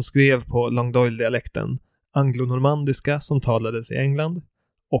 Hon skrev på Long Doyle-dialekten anglonormandiska som talades i England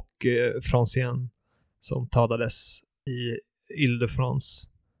och francien som talades i Ile-de-France.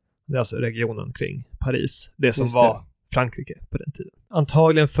 Det är alltså regionen kring Paris. Det som var Frankrike på den tiden.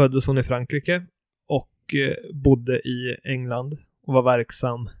 Antagligen föddes hon i Frankrike och bodde i England och var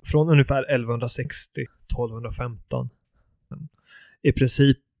verksam från ungefär 1160 1215. I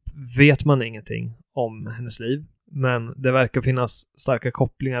princip vet man ingenting om hennes liv, men det verkar finnas starka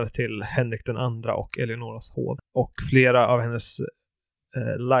kopplingar till Henrik den andra och Eleonoras hov. Och flera av hennes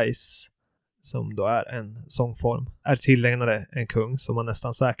lais, som då är en sångform, är tillägnade en kung som man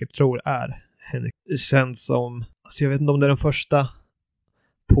nästan säkert tror är Henrik. Det känns som, alltså jag vet inte om det är den första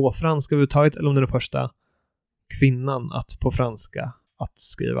på franska överhuvudtaget eller om det är den första kvinnan att på franska att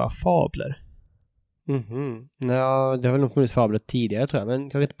skriva fabler. Ja, det har väl nog funnits fabler tidigare tror jag, men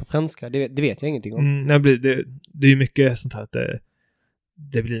kanske inte på franska. Det vet jag ingenting om. Det är ju mycket sånt här att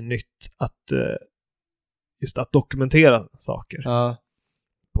det blir nytt att just att dokumentera saker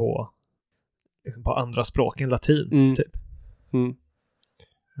på andra språk än latin typ.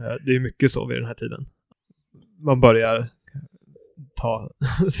 Det är mycket så vid den här tiden. Man börjar ta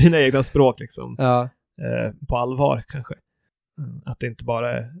sina egna språk liksom på allvar kanske. Att det inte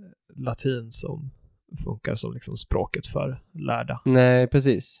bara är latin som funkar som liksom språket för lärda. Nej,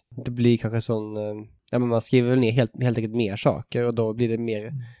 precis. Det blir kanske sån men man skriver väl ner helt enkelt mer saker och då blir det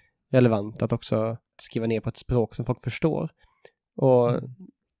mer relevant att också skriva ner på ett språk som folk förstår. Och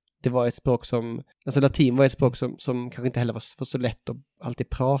det var ett språk som, alltså latin var ett språk som kanske inte heller var så lätt att alltid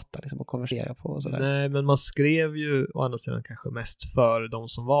prata liksom, och konversera på och sådär. Nej, men man skrev ju å andra sidan kanske mest för de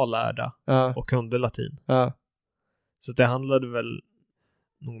som var lärda och kunde latin. Så det handlade väl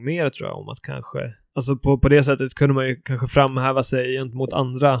nog mer tror jag om att kanske, alltså på det sättet kunde man ju kanske framhäva sig gentemot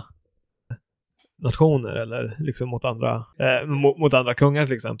andra nationer eller liksom mot andra kungar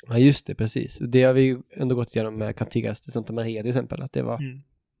till exempel. Ja, just det, precis. Det har vi ju ändå gått igenom med Cantigas de Santa Maria till exempel, att det var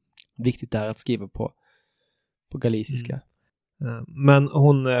viktigt där att skriva på galiciska. Men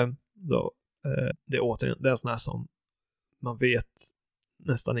hon då, det är återigen, det är sån här som man vet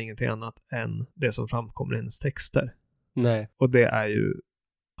nästan ingenting annat än det som framkommer i hennes texter. Nej. Och det är ju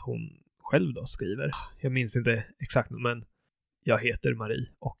hon själv då skriver. Jag minns inte exakt, men jag heter Marie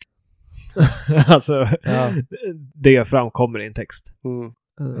och alltså det framkommer i en text.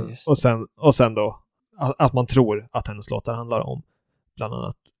 Och sen då att man tror att hennes låtar handlar om bland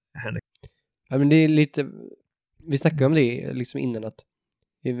annat henne. Ja, men det är lite, vi snackade om det liksom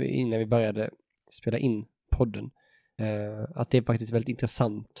innan vi började spela in podden. Att det är faktiskt väldigt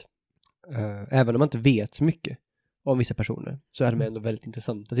intressant. Även om man inte vet så mycket om vissa personer så är de ändå väldigt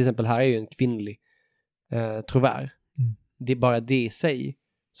intressanta. Till exempel här är ju en kvinnlig trovär. Det är bara det i sig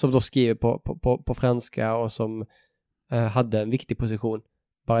som då skriver på franska och som hade en viktig position.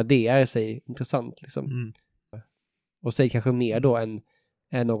 Bara det är i sig intressant liksom. Och säger kanske mer då än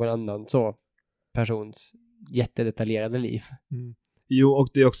någon annan så persons jättedetaljerade liv. Jo, och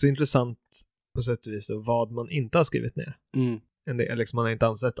det är också intressant på sätt och vis då, vad man inte har skrivit ner. En del, liksom, man har inte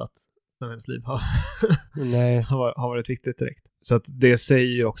ansett att ens liv har varit viktigt direkt. Så att det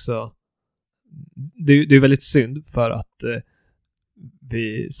säger ju också det är väldigt synd för att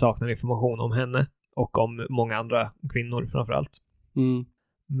vi saknar information om henne och om många andra kvinnor framförallt.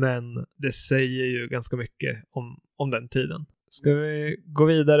 Men det säger ju ganska mycket om den tiden. Ska vi gå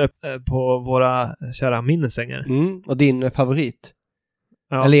vidare på våra kära minnesängar? Och din favorit?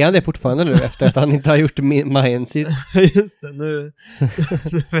 Ja. Eller är han det fortfarande nu efter att han inte har gjort Majen sitt? Just det, nu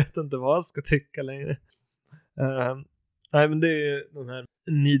vet jag inte vad jag ska tycka längre. Nej, men det är ju den här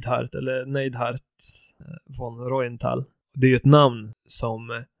Neidhart eller Neidhart von Reuenthal. Det är ju ett namn som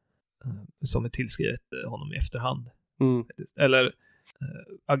är tillskrivet honom i efterhand. Eller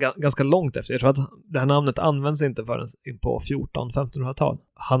ganska långt efter. Jag tror att det här namnet används inte förrän in på 1400-1500-tal.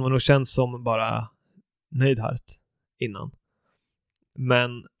 Han var nog känd som bara Neidhart innan.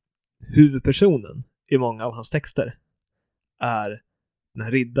 Men huvudpersonen i många av hans texter är den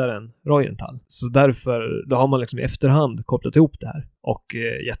här riddaren Reuenthal. Så därför då har man liksom i efterhand kopplat ihop det här och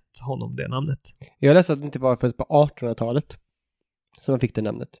gett honom det namnet. Jag läste att det inte var först på 1800-talet som man fick det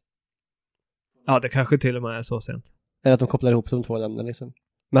namnet. Ja, det kanske till och med är så sent. Eller att de kopplade ihop de två namnen liksom.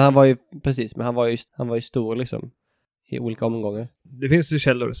 Men han var ju stor liksom i olika omgångar. Det finns ju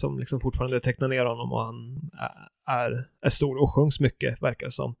källor som liksom fortfarande tecknar ner honom och han är stor och sjungs mycket, verkar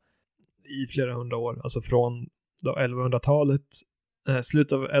som, i flera hundra år. Alltså från då 1100-talet,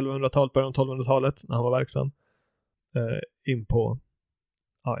 slutet av 1100-talet, början av 1200-talet när han var verksam, in på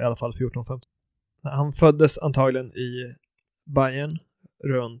i alla fall 1450. Han föddes antagligen i Bayern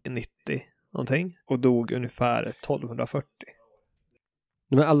runt 90 någonting och dog ungefär 1240.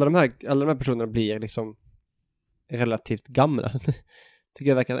 Men alla de här personerna blir liksom relativt gamla. Tycker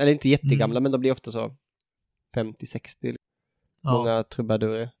jag verkar, eller inte jättegamla, men de blir ofta så 50-60. Många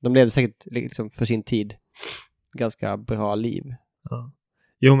trubadurer. De levde säkert liksom för sin tid ganska bra liv. Ja.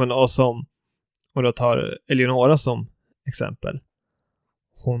 Jo, men och då tar Eleonora som exempel.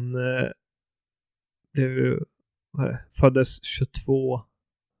 Hon föddes 22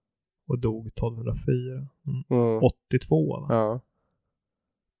 och dog 1204. 82 va? Ja.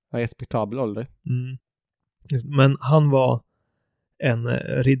 Respektabel ålder. Men han var en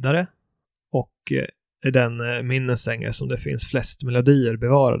riddare och den minnesängare som det finns flest melodier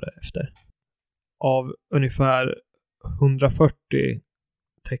bevarade efter. Av ungefär 140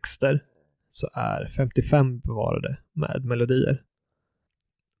 texter så är 55 bevarade med melodier.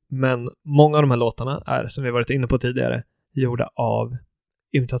 Men många av de här låtarna är, som vi varit inne på tidigare, gjorda av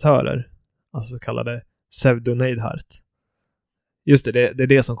imitatörer, alltså så kallade pseudo-Neidhart. Just det är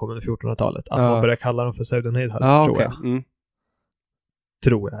det som kommer under 1400-talet. Att man börjar kalla dem för pseudo-Neidhart, tror jag.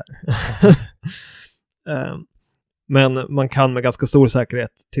 Tror jag. Men man kan med ganska stor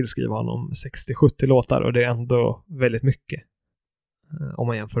säkerhet tillskriva honom 60-70 låtar och det är ändå väldigt mycket. Om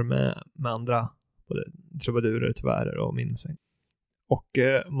man jämför med andra både trubadurer, tvärer och minnesäng. Och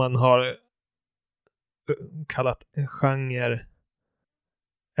man har kallat en genre,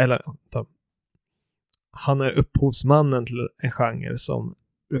 eller han är upphovsmannen till en genre som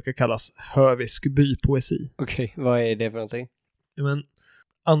brukar kallas hövisk bypoesi. Okej, vad är det för någonting? Men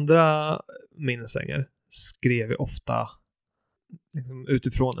andra minnessänger skrev vi ofta liksom,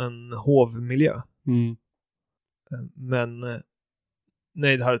 utifrån en hovmiljö. Men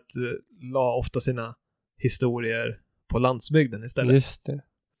Neidhart la ofta sina historier på landsbygden istället. Just det.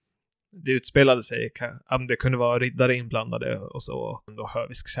 Det utspelade sig, det kunde vara riddare inblandade och så, då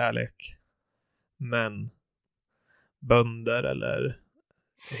hövisk kärlek. Men bönder eller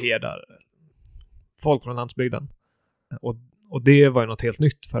herdar, folk från landsbygden. Och det var ju något helt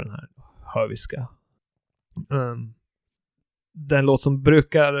nytt för den här höviska. Den låt som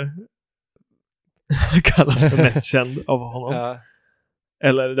brukar kallas för mest känd av honom.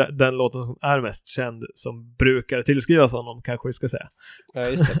 Eller den låten som är mest känd som brukar tillskrivas honom, kanske vi ska säga. Ja,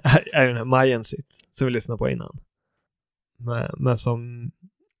 just det. är den här Majen sitt som vi lyssnade på innan. Men som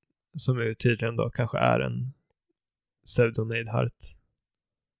ju tydligen då kanske är en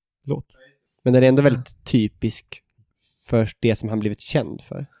pseudo-Neidhart-låt. Men den är ändå väldigt typisk för det som han blivit känd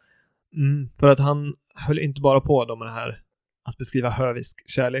för. För att han höll inte bara på med det här att beskriva hövisk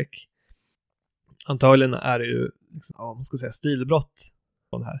kärlek. Antagligen är det ju liksom, man ska säga stilbrott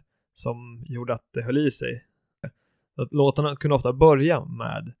på det här som gjorde att det höll i sig. Att låtarna kunde ofta börja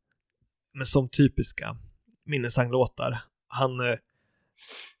med som typiska minnesanglåtar. Han är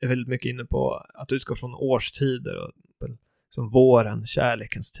väldigt mycket inne på att utgå från årstider och som våren,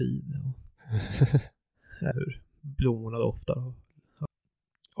 kärlekens tid och hur blommorna doftar.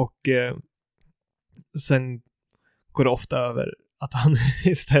 Och sen går det ofta över att han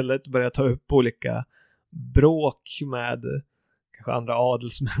istället börjar ta upp olika bråk med kanske andra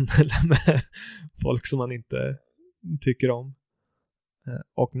adelsmän eller med folk som man inte tycker om.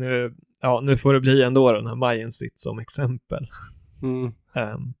 Och nu får det bli ändå den här Majen sitt som exempel.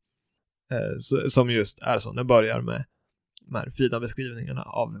 Som just är så. Det börjar med de här fina beskrivningarna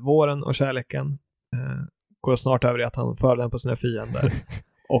av våren och kärleken. Går snart över i att han förolämpar sina fiender.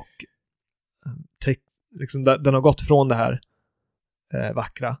 Och liksom, den har gått från det här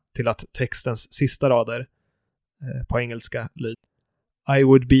vackra till att textens sista rader på engelska lyder: I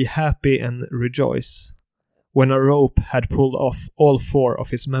would be happy and rejoice when a rope had pulled off all 4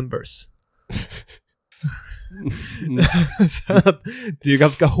 of his members. Så att, det är ju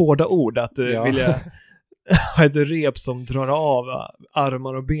ganska hårda ord att vilja ha ett rep som drar av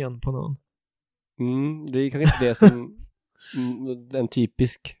armar och ben på någon. Det är kanske inte det som en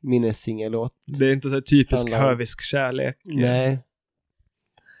typisk minnessingellåt. Det är inte så typisk hövisk kärlek. Nej.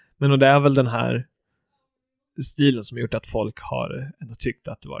 Men det är väl den här stilen som gjort att folk har ändå tyckt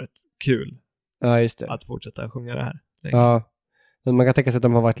att det varit kul just det. Att fortsätta sjunga det här länge. Ja, men man kan tänka sig att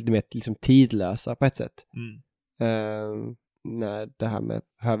de har varit lite mer liksom tidlösa på ett sätt. När det här med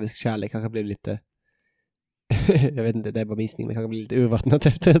hövisk kärlek kanske blev lite jag vet inte, det är bara minskning, men kanske blir lite urvattnat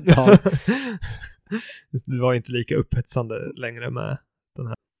efter ett tag. Det var inte lika upphetsande längre med den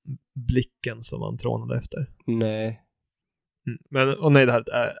här blicken som man trånade efter. Nej. Men det här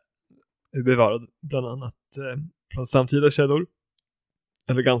är bevarad bland annat från samtida källor,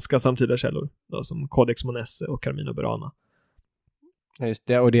 eller ganska samtida källor då, som Codex Monesse och Carmina Burana. Ja, just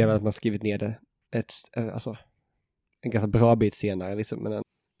det, och det är väl att man skrivit ner det en ganska bra bit senare liksom, men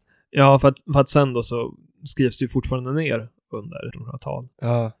ja, för att sen då så skrivs det ju fortfarande ner under 1800-tal.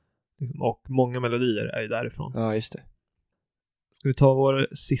 Ja. Och många melodier är ju därifrån. Ja, just det. Ska vi ta vår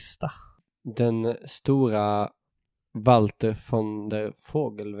sista? Den stora Walter von der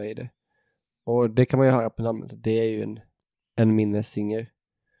Vogelweide. Och det kan man ju höra på namnet. Det är ju en minnessinger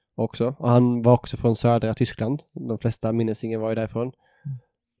också. Och han var också från södra Tyskland. De flesta minnessinger var ju därifrån.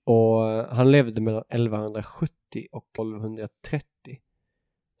 Och han levde mellan 1170 och 1230.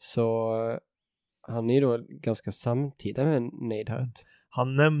 Så han är ju då ganska samtida med Neidhart.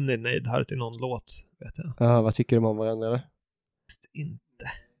 Han nämner Neidhart i någon låt, vet jag. Ja, vad tycker de om varandra då?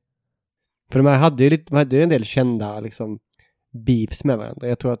 Inte. För de hade ju en del kända liksom beefs med varandra.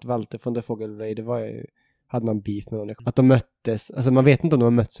 Jag tror att Walter von der Vogelweide hade någon beef med honom. Att de möttes, alltså man vet inte om de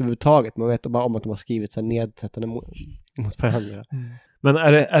har mötts överhuvudtaget, man vet bara om att de har skrivit så nedsättande mot varandra. Men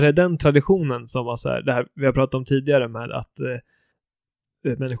är det den traditionen som var så här, det här vi har pratat om tidigare med att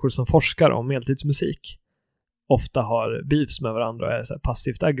människor som forskar om medeltidsmusik ofta har beefs med varandra och är så här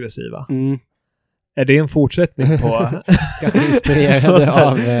passivt aggressiva. Är det en fortsättning på kanske inspirerade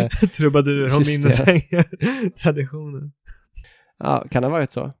av trubadur och minnesänger-traditionen? Ja, kan det ha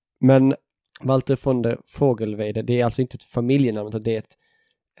varit så. Men Walter von der Vogelweide, det är alltså inte ett familjenamn, utan det är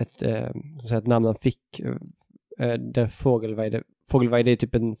ett namn han fick. Der Vogelweide. Vogelweide är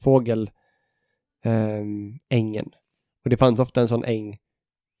typ en fågel ängen. Och det fanns ofta en sån äng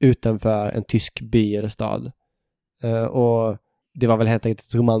utanför en tysk by eller stad. Och det var väl helt enkelt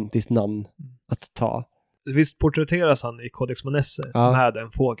ett romantiskt namn att ta. Visst porträtteras han i Codex Monesse med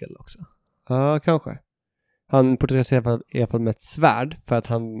en fågel också? Ja, kanske. Han porträtteras i alla fall med ett svärd, för att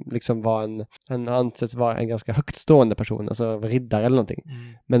han liksom var han anses vara en ganska högt stående person, alltså riddare eller någonting.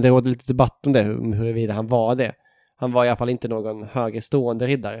 Men det råder lite debatt om det, huruvida han var det. Han var i alla fall inte någon högre stående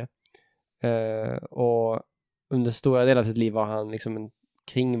riddare. Och under stora delar av sitt liv var han liksom en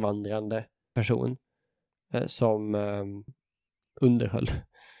kringvandrande person som underhöll.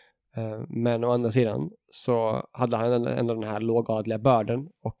 Men å andra sidan så hade han ändå den här lågadliga börden,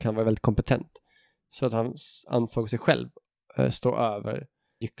 och han var väldigt kompetent. Så att han ansåg sig själv stå över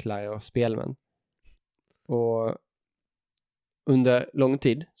gycklare och spelmän. Och under lång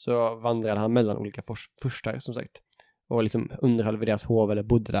tid så vandrade han mellan olika furstar, som sagt. Och liksom underhöll vid deras hov eller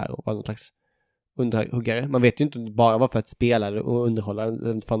bodde där och var någon slags underhuggare. Man vet ju inte om det bara var för att spela och underhålla.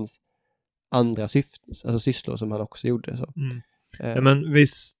 Det fanns andra sysslor som han också gjorde. Så. Ja, men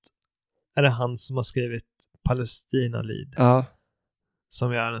visst är det han som har skrivit Palestina-lid. Ja.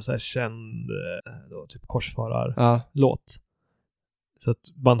 Som är en så här känd typ korsfarar-låt. Så att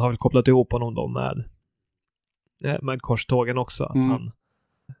man har väl kopplat ihop honom då med med korstågen också, att han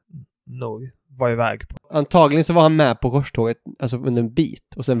nog var iväg på. Antagligen så var han med på korståget alltså under en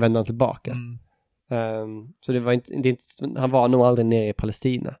bit och sen vände han tillbaka. Så det var inte, han var nog aldrig nere i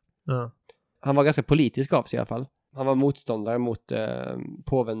Palestina. Han var ganska politisk av sig i alla fall. Han var motståndare mot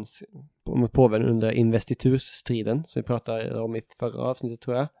påven under investitursstriden som vi pratade om i förra avsnittet,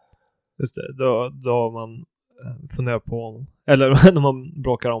 tror jag. Just det, då man funderar på, eller när man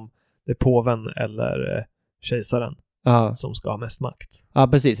bråkar om det är påven eller kejsaren som ska ha mest makt. Ja,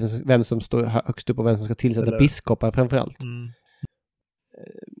 precis. Vem som står högst upp och vem som ska tillsätta biskopar framförallt.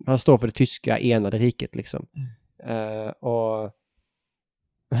 Han står för det tyska enade riket liksom. Och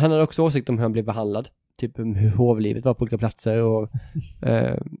han hade också åsikt om hur han blev behandlad. Typ hur hovlivet var på olika platser och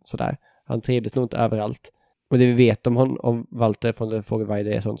sådär. Han trivdes nog inte överallt. Och det vi vet om Walter von der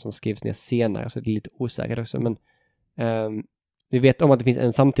Vogelweide är sånt som skrivs ner senare, så det är lite osäkert också. Men vi vet om att det finns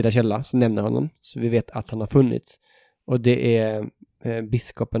en samtida källa som nämner honom. Så vi vet att han har funnits. Och det är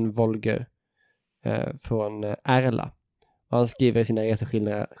biskopen Volger från Erla. Och han skriver i sina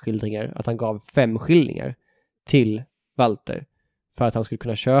reseskildringar att han gav 5 skillingar till Walter för att han skulle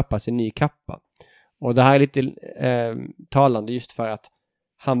kunna köpa sin ny kappa. Och det här är lite talande just för att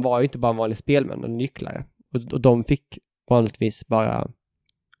han var ju inte bara en vanlig spelman och nycklare. Och de fick vanligtvis bara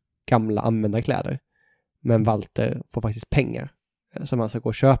gamla använda kläder. Men Walter får faktiskt pengar som han ska gå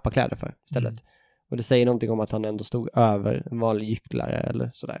och köpa kläder för istället. Och det säger någonting om att han ändå stod över en vanlig gycklare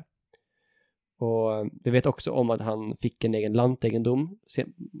eller sådär. Och vi vet också om att han fick en egen lantegendom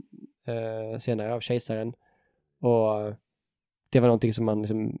senare av kejsaren. Och det var någonting som man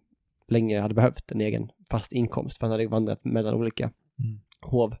liksom länge hade behövt, en egen fast inkomst. För han hade vandrat mellan olika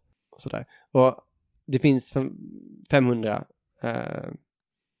hov och sådär. Och det finns 500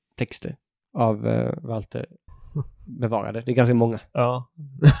 texter av Walter bevarade. Det är ganska många. Ja.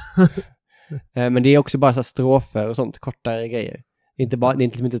 Men det är också bara så strofer och sånt, kortare grejer. Det är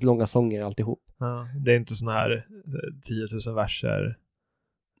inte liksom långa sånger alltihop. Ja, det är inte sån här 10 000 verser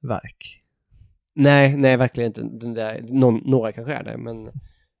verk. Nej, verkligen inte. Några kanske är det,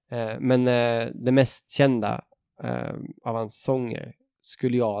 men det mest kända av hans sånger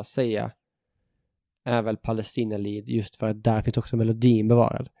skulle jag säga är väl Palestinalid, just för att där finns också melodin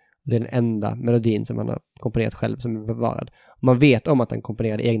bevarad. Det är den enda melodin som han har komponerat själv som är bevarad. Man vet om att han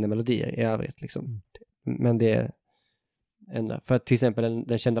komponerade egna melodier i övrigt liksom. Men det är enda. För att till exempel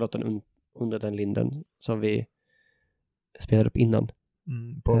den kända låten Under den linden som vi spelade upp innan.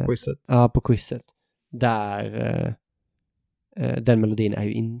 På quizet. Ja, på quizet. Där den melodin är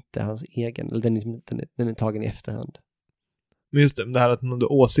ju inte hans egen. Eller den är tagen i efterhand. Men just det här att man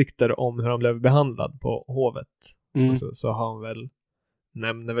har åsikter om hur han blev behandlad på hovet. Så har han väl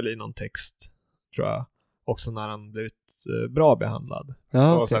nämner väl i någon text, tror jag, också när han blivit bra behandlad. Så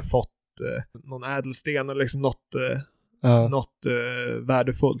har fått någon ädelsten eller liksom något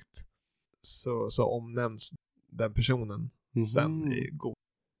värdefullt. Så omnämns den personen sen i god.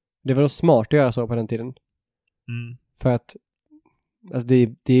 Det var nog smart att göra så på den tiden. För att alltså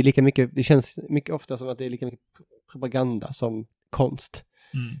det är lika mycket, det känns mycket ofta som att det är lika mycket propaganda som konst.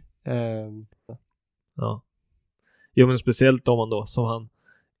 Ja. Jo, men speciellt om man då, som han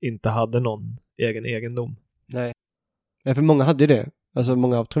inte hade någon egen egendom. Nej. Ja, för många hade ju det. Alltså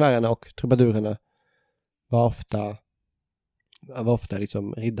många av truvärerna och trubadurerna var ofta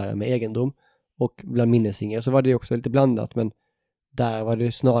liksom riddare med egendom. Och bland minnesingare så var det också lite blandat, men där var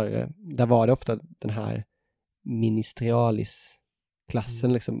det snarare, där var det ofta den här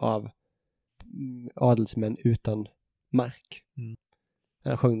ministerialis-klassen liksom av adelsmän utan mark.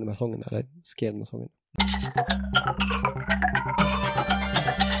 Jag sjöng de här sångerna, eller skrev de här sångerna.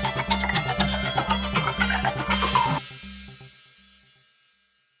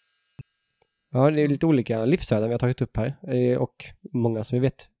 Ja, det är lite olika livsöden vi har tagit upp här. Och många som vi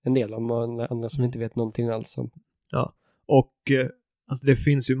vet en del om och andra som vi inte vet någonting alls om. Ja, och alltså det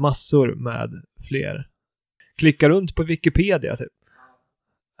finns ju massor med fler. Klicka runt på Wikipedia typ.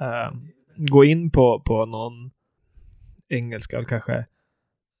 Gå in på någon engelska, eller kanske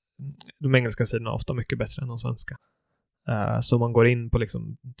de engelska sidorna är ofta mycket bättre än de svenska. Så man går in på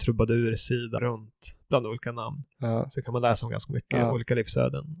liksom trubadur-sida runt bland olika namn. Så kan man läsa om ganska mycket olika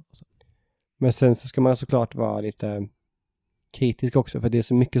livsöden. Men sen så ska man såklart vara lite kritisk också, för det är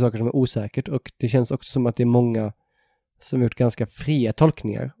så mycket saker som är osäkert, och det känns också som att det är många som har gjort ganska fria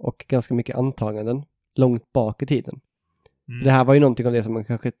tolkningar och ganska mycket antaganden långt bak i tiden. Det här var ju någonting av det som man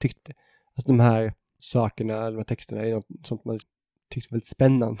kanske tyckte, alltså de här sakerna, de här texterna är något sånt man tyckte väldigt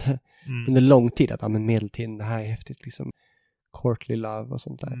spännande under lång tid, att men medeltiden, det här är häftigt liksom, courtly love och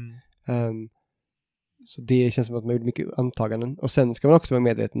sånt där. Så det känns som att man gjorde mycket antaganden. Och sen ska man också vara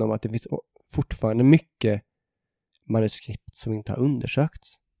medveten om att det finns fortfarande mycket manuskript som inte har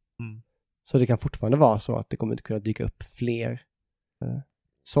undersökts. Mm. Så det kan fortfarande vara så att det kommer inte kunna dyka upp fler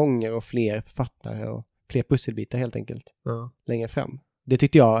sånger och fler författare och fler pusselbitar helt enkelt längre fram. Det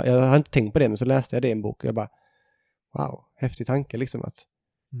tyckte jag har inte tänkt på det, men så läste jag det i en bok och jag bara, wow, häftig tanke liksom att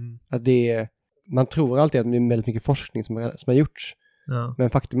det, man tror alltid att det är väldigt mycket forskning som har gjorts. Ja. Men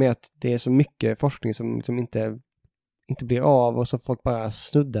faktum är att det är så mycket forskning som inte blir av och som folk bara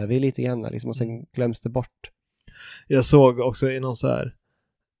snuddar vid lite grann liksom, och sen glöms det bort. Jag såg också i någon så här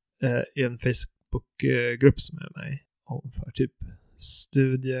i en Facebookgrupp som jag är med i för typ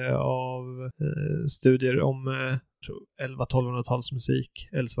studier om 11-1200-talsmusik,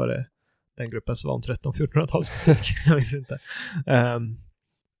 eller så var det den gruppen som var om 13-1400-talsmusik. Jag minns inte.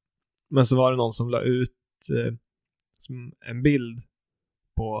 Men så var det någon som la ut en bild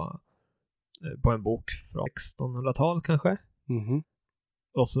på en bok från 1600-tal kanske. Mhm.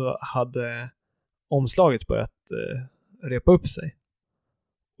 Och så hade omslaget börjat repa upp sig.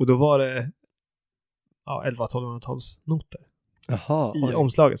 Och då var det 11-1200-talsnoter Jaha, i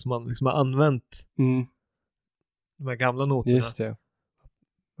omslaget som man liksom har använt de här gamla noterna. Just det.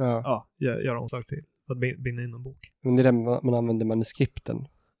 Ja. Göra omslag till att binda in en bok. Men det är där man använder manuskripten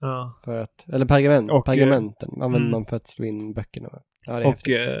Ja. för att, eller pergamenten använder mm. man för att slå in böckerna. Ja, det är Och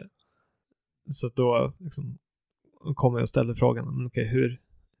häftigt. så att då liksom kommer jag och ställer frågan, men okej,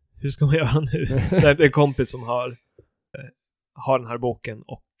 hur ska man göra nu? Det är en kompis som har den här boken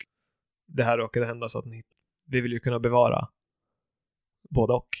och det här råkade hända så att vi vill ju kunna bevara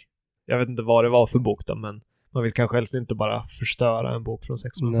både och. Jag vet inte vad det var för bok då, men man vill kanske helst inte bara förstöra en bok från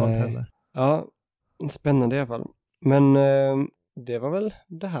 1600-talet heller. Ja, spännande i alla fall. Men det var väl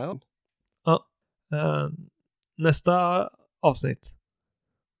det här. Ja. Nästa avsnitt.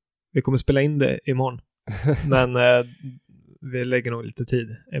 Vi kommer spela in det imorgon. Men vi lägger nog lite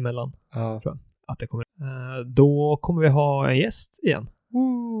tid emellan. Ja. Tror jag, att det kommer. Då kommer vi ha en gäst igen.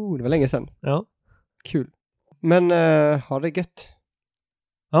 Det var länge sedan. Ja. Kul. Men ha det gött.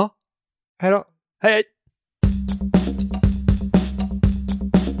 Ja. Hej då. Hej hej!